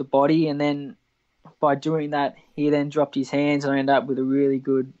hurt him to the body, and then by doing that, he then dropped his hands, and I ended up with a really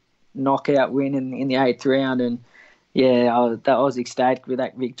good knockout win in the 8th round. And yeah, I was ecstatic with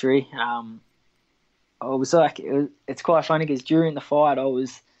that victory. I was like, it's quite funny because during the fight, I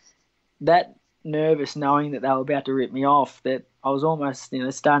was that nervous knowing that they were about to rip me off that I was almost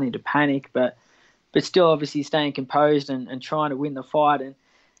starting to panic, but still obviously staying composed and trying to win the fight. And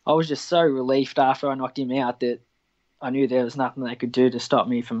I was just so relieved after I knocked him out that I knew there was nothing they could do to stop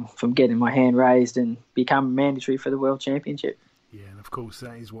me from getting my hand raised and become mandatory for the World Championship. Yeah, and of course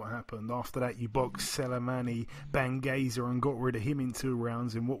that is what happened. After that, you boxed Selemani Bangeza and got rid of him in 2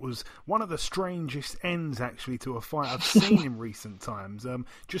 rounds in what was one of the strangest ends, actually, to a fight I've seen in recent times.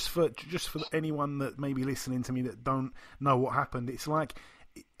 Just for anyone that may be listening to me that don't know what happened, it's like,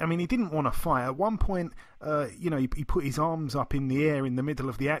 I mean, he didn't want to fight. At one point, he put his arms up in the air in the middle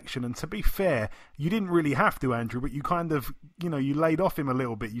of the action. And to be fair, you didn't really have to, Andrew, but you kind of, you laid off him a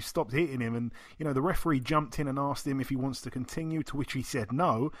little bit. You stopped hitting him. And, the referee jumped in and asked him if he wants to continue, to which he said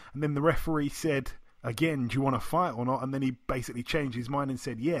no. And then the referee said, again, do you want to fight or not? And then he basically changed his mind and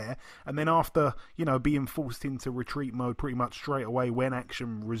said yeah. And then after, being forced into retreat mode pretty much straight away when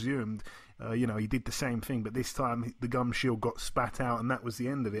action resumed, he did the same thing, but this time the gum shield got spat out, and that was the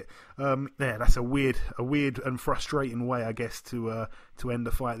end of it. That's a weird and frustrating way, I guess, to end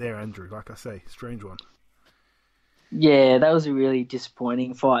the fight there, Andrew. Like I say, strange one. Yeah, that was a really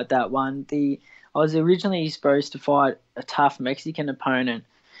disappointing fight, that one. I was originally supposed to fight a tough Mexican opponent,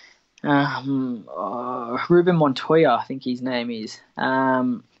 Ruben Montoya, I think his name is,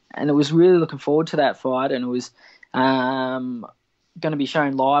 and I was really looking forward to that fight, and it was going to be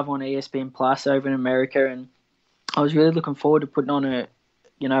shown live on ESPN Plus over in America, and I was really looking forward to putting on a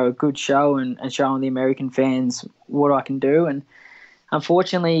good show and showing the American fans what I can do. And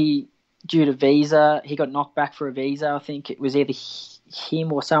unfortunately, due to visa, he got knocked back for a visa. I think it was either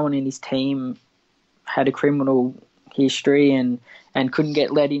him or someone in his team had a criminal history and couldn't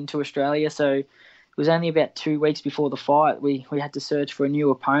get let into Australia. So it was only about 2 weeks before the fight we had to search for a new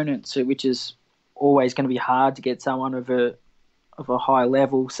opponent, which is always going to be hard to get someone of a high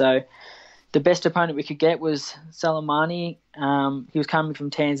level. So the best opponent we could get was Selemani. He was coming from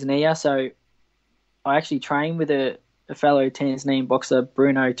Tanzania, so I actually trained with a fellow Tanzanian boxer,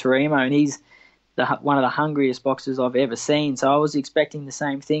 Bruno Tarimo, and he's one of the hungriest boxers I've ever seen. So I was expecting the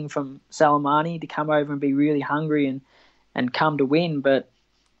same thing from Selemani, to come over and be really hungry and come to win, but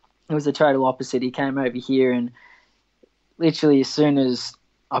it was the total opposite. He came over here, and literally as soon as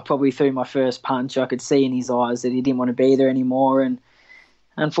I probably threw my first punch, I could see in his eyes that he didn't want to be there anymore. And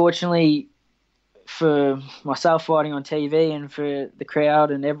unfortunately for myself fighting on TV and for the crowd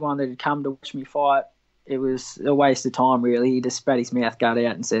and everyone that had come to watch me fight, it was a waste of time, really. He just spat his mouth guard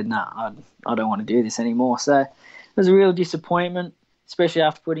out and said, nah, I don't want to do this anymore. So it was a real disappointment, especially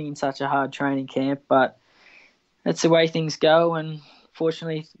after putting in such a hard training camp. But that's the way things go, and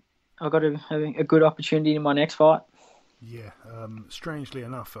fortunately I got a good opportunity in my next fight. Yeah, strangely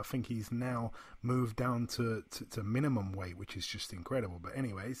enough, I think he's now moved down to minimum weight, which is just incredible. But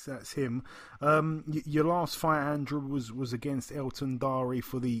anyways, that's him. Your last fight, Andrew, was against Elton Dari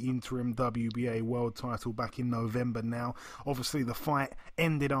for the interim WBA world title back in November now. Obviously, the fight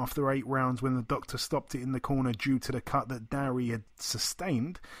ended after 8 rounds when the doctor stopped it in the corner due to the cut that Dari had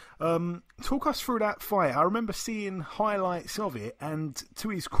sustained. Talk us through that fight. I remember seeing highlights of it, and to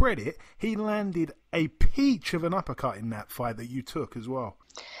his credit, he landed a peach of an uppercut in that fight that you took as well.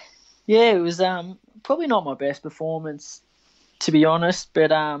 Yeah, it was probably not my best performance, to be honest,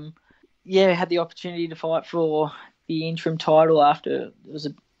 but I had the opportunity to fight for the interim title after it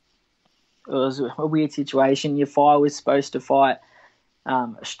was a weird situation. Your fight was supposed to fight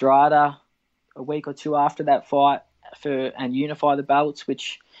Estrada a week or two after that fight and unify the belts,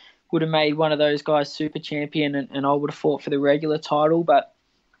 which would have made one of those guys super champion, and I would have fought for the regular title, but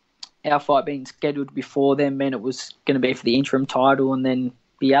our fight being scheduled before then meant it was going to be for the interim title and then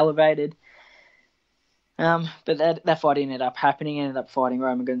be elevated. But that fight ended up happening. Ended up fighting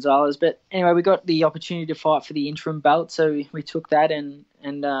Roman Gonzalez. But anyway, we got the opportunity to fight for the interim belt, so we took that, and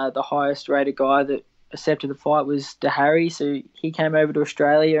the highest rated guy that accepted the fight was DeHarry. So he came over to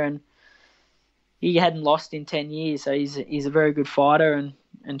Australia, and he hadn't lost in 10 years. So he's a very good fighter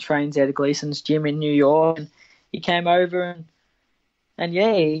and trains out of Gleason's gym in New York. And he came over and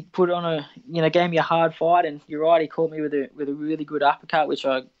he put on gave me a hard fight. And you're right, he caught me with a really good uppercut, which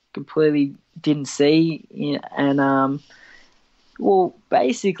I completely didn't see, and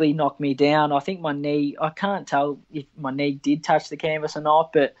basically knocked me down. I think my knee, I can't tell if my knee did touch the canvas or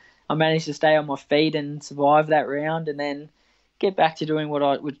not, but I managed to stay on my feet and survive that round, and then get back to doing what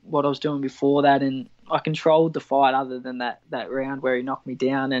I was doing before that. And I controlled the fight other than that round where he knocked me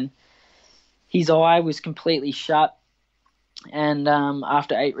down, and his eye was completely shut. And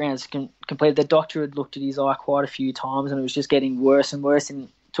after 8 rounds completed, the doctor had looked at his eye quite a few times, and it was just getting worse and worse,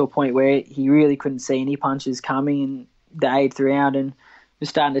 to a point where he really couldn't see any punches coming in the 8th round, and was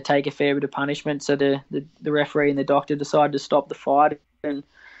starting to take a fair bit of punishment. So the referee and the doctor decided to stop the fight, and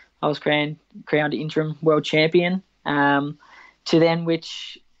I was crowned interim world champion. To then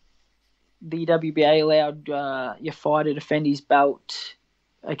which the WBA allowed your fighter to defend his belt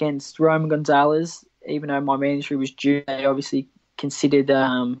against Roman Gonzalez, even though my mandatory was due. They obviously considered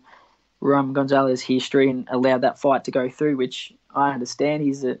Roman Gonzalez's history and allowed that fight to go through, which I understand.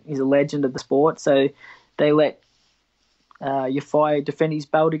 He's a legend of the sport. So they let your fighter defend his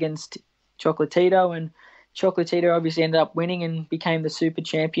belt against Chocolatito, and Chocolatito obviously ended up winning and became the super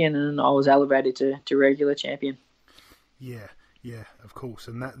champion, and I was elevated to regular champion. Yeah, of course.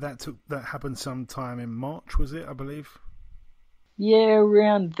 And that happened sometime in March, was it, I believe? Yeah,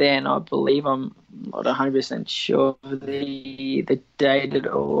 around then, I believe. I'm not 100% sure of the date at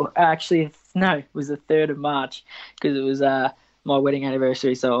all. Actually, no, it was the 3rd of March, because it was my wedding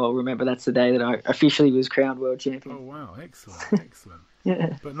anniversary, so I'll remember that's the day that I officially was crowned world champion. Oh, wow, excellent.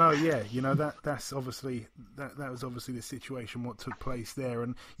 Yeah. But no, yeah, that's obviously that was obviously the situation, what took place there,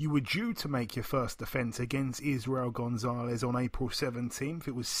 and you were due to make your first defence against Israel Gonzalez on April 17th.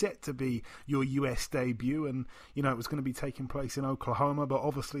 It was set to be your US debut, and it was going to be taking place in Oklahoma, but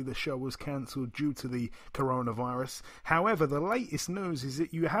obviously the show was cancelled due to the coronavirus. However, the latest news is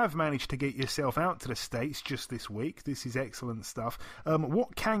that you have managed to get yourself out to the States just this week. This is excellent stuff.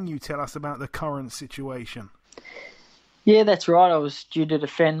 What can you tell us about the current situation? Yeah, that's right. I was due to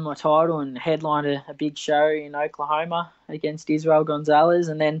defend my title and headline a big show in Oklahoma against Israel Gonzalez.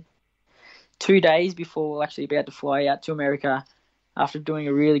 And then 2 days before we're actually about to fly out to America, after doing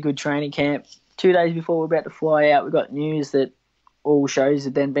a really good training camp, 2 days before we're about to fly out, we got news that all shows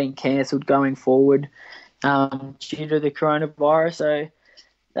had then been cancelled going forward due to the coronavirus. So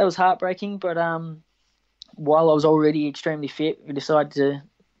that was heartbreaking. But while I was already extremely fit, we decided to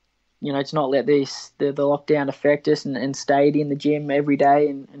not let the lockdown affect us, and stayed in the gym every day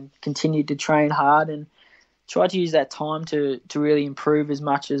and continued to train hard and tried to use that time to really improve as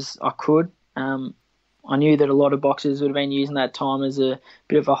much as I could. I knew that a lot of boxers would have been using that time as a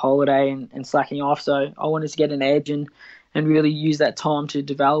bit of a holiday and slacking off, so I wanted to get an edge and really use that time to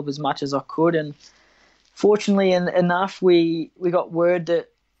develop as much as I could. And fortunately enough, we got word that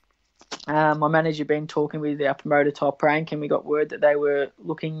my manager had been talking with our promoter Top Rank, and we got word that they were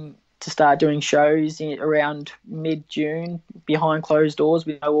looking to start doing shows around mid-June behind closed doors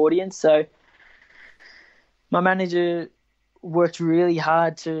with no audience. So my manager worked really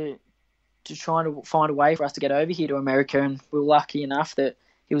hard to try to find a way for us to get over here to America, and we were lucky enough that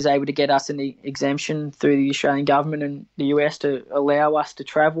he was able to get us an exemption through the Australian government and the US to allow us to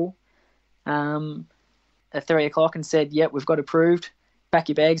travel at 3 o'clock, and said, yep, we've got approved. Pack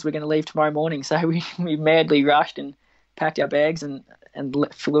your bags, we're going to leave tomorrow morning. So we madly rushed and packed our bags and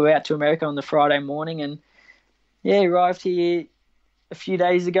flew out to America on the Friday morning, and arrived here a few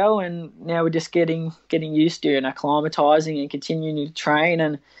days ago, and now we're just getting used to and acclimatizing and continuing to train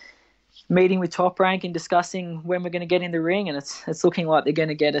and meeting with Top Rank and discussing when we're going to get in the ring. And it's looking like they're going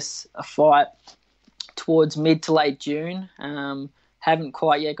to get us a fight towards mid to late June. Haven't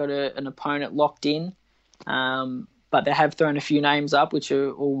quite yet got an opponent locked in, but they have thrown a few names up, which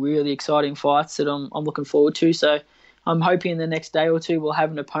are all really exciting fights that I'm looking forward to. So I'm hoping in the next day or two we'll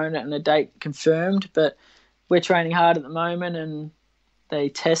have an opponent and a date confirmed. But we're training hard at the moment, and they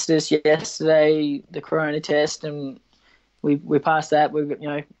tested us yesterday, the corona test, and we passed that.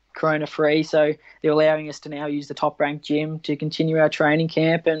 We're corona free, so they're allowing us to now use the Top Rank gym to continue our training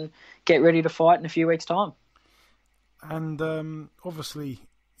camp and get ready to fight in a few weeks' time. And obviously,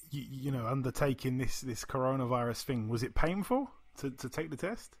 undertaking this coronavirus thing, was it painful to take the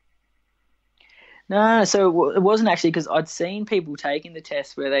test? No, so it wasn't actually, because I'd seen people taking the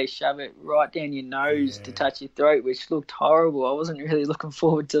test where they shove it right down your nose to touch your throat, which looked horrible. I wasn't really looking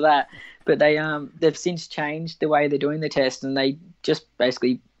forward to that. But they've since changed the way they're doing the test, and they just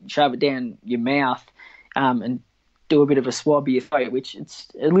basically shove it down your mouth and do a bit of a swab of your throat, which it's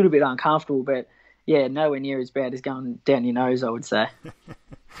a little bit uncomfortable, but nowhere near as bad as going down your nose, I would say.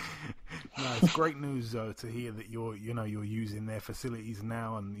 No, it's great news though to hear that you're using their facilities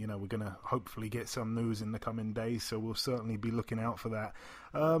now, and we're gonna hopefully get some news in the coming days. So we'll certainly be looking out for that.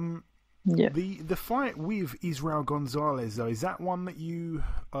 The fight with Israel Gonzalez though, is that one that you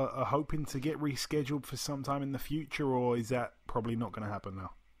are hoping to get rescheduled for some time in the future, or is that probably not going to happen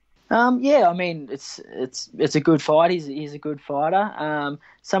now? I mean, it's a good fight. He's a good fighter.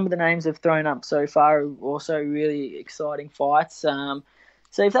 Some of the names they've thrown up so far are also really exciting fights.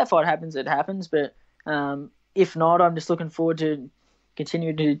 So if that fight happens, it happens. But if not, I'm just looking forward to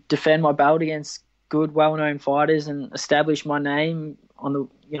continue to defend my belt against good, well-known fighters and establish my name on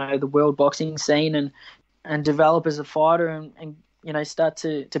the world boxing scene and develop as a fighter and start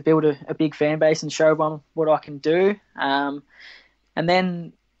to build a big fan base and show them what I can do. And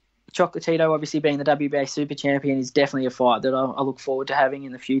then Chocolatito, obviously being the WBA Super Champion, is definitely a fight that I look forward to having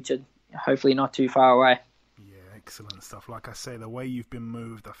in the future, hopefully not too far away. Excellent stuff. Like I say, the way you've been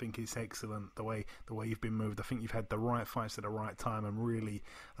moved, I think is excellent. The way you've been moved, I think you've had the right fights at the right time, and really,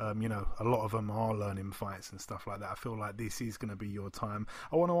 a lot of them are learning fights and stuff like that. I feel like this is going to be your time.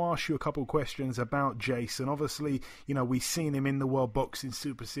 I want to ask you a couple of questions about Jason. Obviously, we've seen him in the World Boxing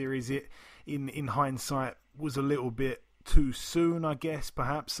Super Series. It, in hindsight, was a little bit too soon, I guess,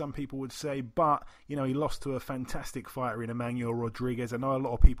 perhaps some people would say, but he lost to a fantastic fighter in Emmanuel Rodriguez. I know a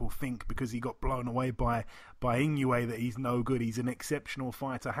lot of people think because he got blown away by Inoue that he's no good. He's an exceptional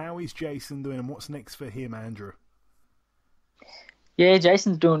fighter. How is Jason doing, and what's next for him, Andrew? Yeah,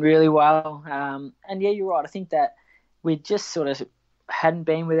 Jason's doing really well, and you're right. I think that we just sort of hadn't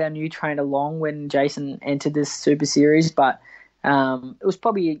been with our new trainer long when Jason entered this Super Series, but it was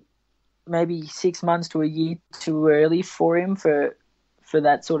probably maybe 6 months to a year too early for him for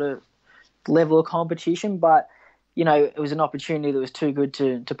that sort of level of competition. But, it was an opportunity that was too good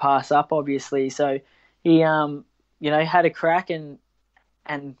to pass up, obviously. So he, had a crack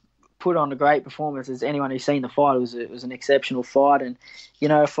and put on a great performance. As anyone who's seen the fight, it was an exceptional fight, and,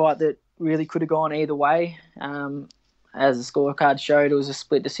 a fight that really could have gone either way. As the scorecard showed, it was a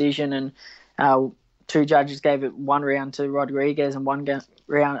split decision, and two judges gave it one round to Rodriguez, and one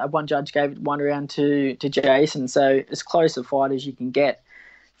judge gave it one round to Jason. So as close a fight as you can get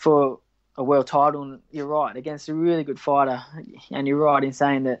for a world title. And you're right, against a really good fighter. And you're right in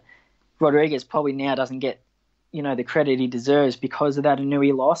saying that Rodriguez probably now doesn't get, the credit he deserves because of that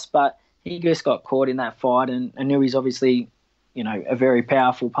Inoue loss. But he just got caught in that fight, and Inoue's obviously, a very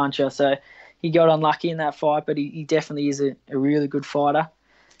powerful puncher. So he got unlucky in that fight, but he definitely is a really good fighter.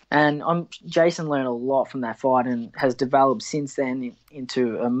 And Jason learned a lot from that fight and has developed since then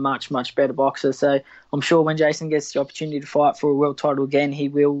into a much, much better boxer. So I'm sure when Jason gets the opportunity to fight for a world title again, he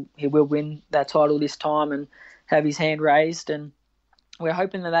will win that title this time and have his hand raised. And we're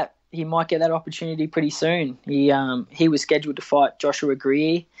hoping that he might get that opportunity pretty soon. He was scheduled to fight Joshua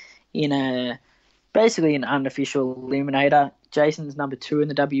Greer in basically an unofficial eliminator. Jason's number 2 in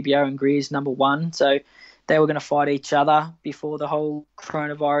the WBO and Greer's number 1. So they were going to fight each other before the whole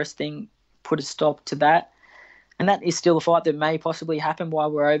coronavirus thing put a stop to that. And that is still a fight that may possibly happen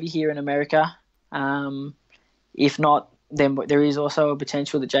while we're over here in America. If not, then there is also a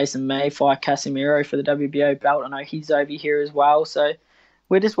potential that Jason may fight Casimiro for the WBO belt. I know he's over here as well. So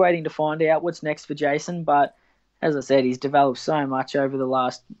we're just waiting to find out what's next for Jason. But as I said, he's developed so much over the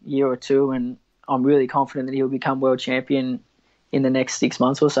last year or two, and I'm really confident that he'll become world champion in the next 6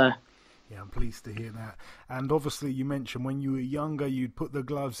 months or so. Yeah, I'm pleased to hear that. And obviously, you mentioned when you were younger, you'd put the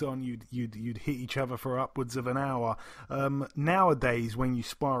gloves on, you'd hit each other for upwards of an hour. Nowadays, when you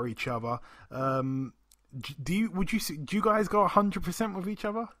spar each other, do you guys go 100% with each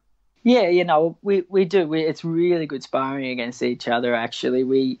other? Yeah, we do. It's really good sparring against each other. Actually,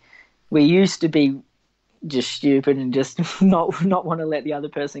 we used to be just stupid and just not want to let the other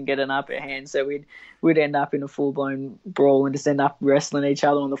person get an upper hand. So we'd end up in a full blown brawl and just end up wrestling each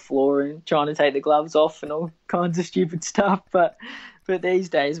other on the floor and trying to take the gloves off and all kinds of stupid stuff. But these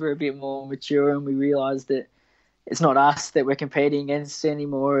days we're a bit more mature and we realise that it's not us that we're competing against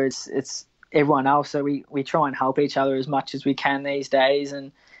anymore. It's everyone else. So we try and help each other as much as we can these days.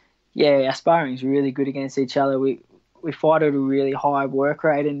 And yeah, our sparring is really good against each other. We fight at a really high work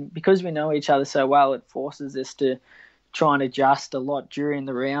rate, and because we know each other so well, it forces us to try and adjust a lot during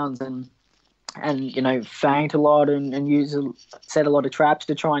the rounds and feint a lot and set a lot of traps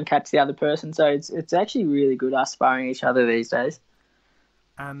to try and catch the other person. So it's actually really good us sparring each other these days.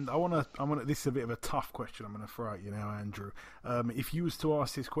 And I want to. This is a bit of a tough question I'm going to throw at you now, Andrew. If you was to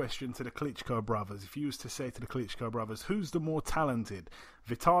ask this question to the Klitschko brothers, if you was to say to the Klitschko brothers, who's the more talented?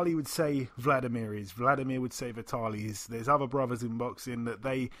 Vitaly would say Vladimir is. Vladimir would say Vitaly is. There's other brothers in boxing that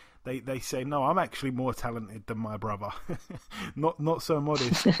they say, no, I'm actually more talented than my brother. not so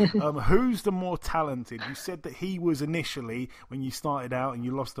modest. Who's the more talented? You said that he was initially when you started out and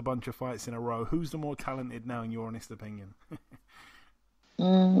you lost a bunch of fights in a row. Who's the more talented now, in your honest opinion?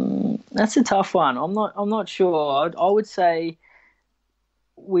 That's a tough one. I'm not sure. I would say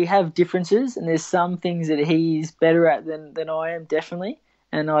we have differences, and there's some things that he's better at than I am, definitely.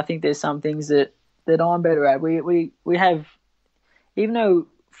 And I think there's some things that I'm better at. We have, even though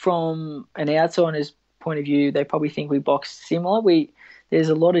from an outsider's point of view, they probably think we box similar. There's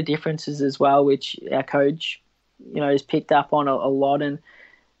a lot of differences as well, which our coach, has picked up on a lot. And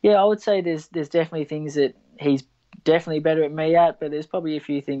yeah, I would say there's definitely things that he's definitely better at me at, but there's probably a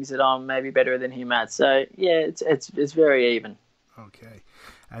few things that I'm maybe better than him at. So yeah, it's very even. Okay.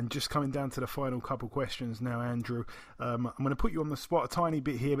 And just coming down to the final couple questions now, Andrew. I'm going to put you on the spot a tiny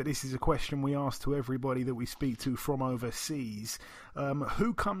bit here, but this is a question we ask to everybody that we speak to from overseas.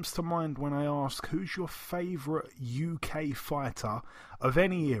 Who comes to mind when I ask, who's your favourite UK fighter of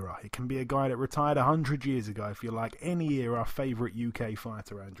any era? It can be a guy that retired 100 years ago, if you like. Any era, favourite UK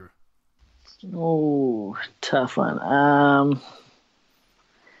fighter, Andrew? Oh, tough one.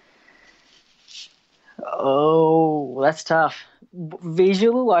 That's tough.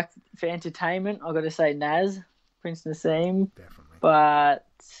 Visual, like for entertainment, I've got to say Naz, Prince Nassim. Definitely. But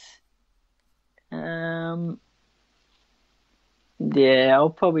yeah, I'll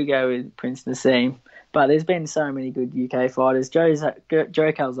probably go with Prince Nassim. But there's been so many good UK fighters. Joe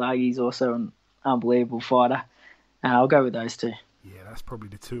Calzaghe's also an unbelievable fighter. I'll go with those two. Yeah, that's probably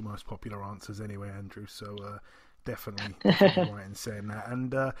the two most popular answers anyway, Andrew. So definitely right in saying that.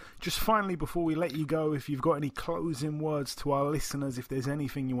 And just finally, before we let you go, if you've got any closing words to our listeners, if there's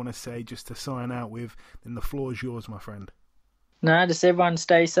anything you want to say just to sign out with, then the floor is yours, my friend. No, just everyone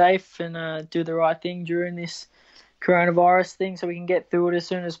stay safe and do the right thing during this coronavirus thing so we can get through it as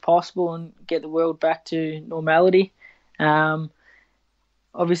soon as possible and get the world back to normality.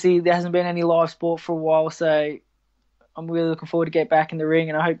 Obviously, there hasn't been any live sport for a while, so I'm really looking forward to get back in the ring,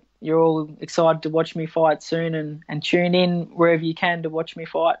 and I hope you're all excited to watch me fight soon and tune in wherever you can to watch me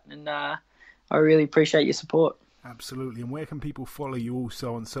fight. And I really appreciate your support. Absolutely. And where can people follow you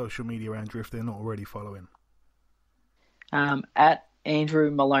also on social media, Andrew, if they're not already following? At Andrew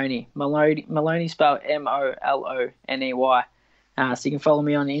Moloney. Moloney spelled Moloney. So you can follow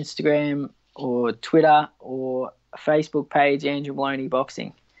me on Instagram or Twitter or Facebook page, Andrew Moloney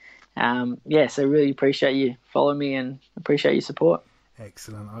Boxing. So really appreciate you following me and appreciate your support.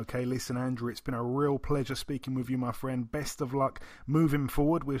 Excellent. Okay, listen, Andrew, it's been a real pleasure speaking with you, my friend. Best of luck moving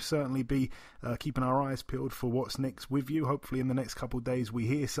forward. We'll certainly be keeping our eyes peeled for what's next with you. Hopefully in the next couple of days we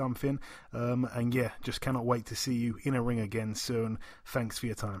hear something. And yeah, just cannot wait to see you in a ring again soon. Thanks for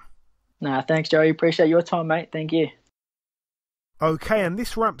your time. Thanks, Joey. Appreciate your time, mate. Thank you. Okay, and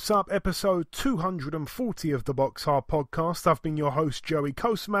this wraps up episode 240 of the BoxHard Podcast. I've been your host, Joey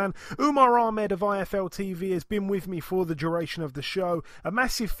Coastman. Umar Ahmed of iFLTV has been with me for the duration of the show. A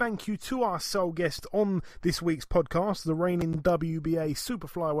massive thank you to our sole guest on this week's podcast, the reigning WBA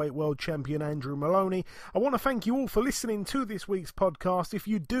Super-Flyweight World Champion, Andrew Moloney. I want to thank you all for listening to this week's podcast. If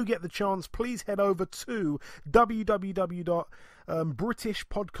you do get the chance, please head over to www.iFLTV.com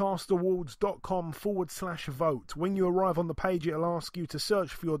BritishPodcastAwards.com/vote. When you arrive on the page, it'll ask you to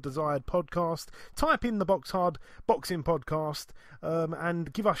search for your desired podcast, type in the BoxHard Boxing Podcast,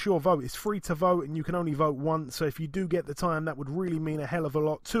 and give us your vote. It's free to vote, and you can only vote once, so if you do get the time, that would really mean a hell of a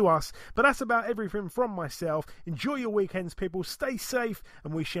lot to us. But that's about everything from myself. Enjoy your weekends, people. Stay safe,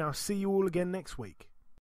 and we shall see you all again next week.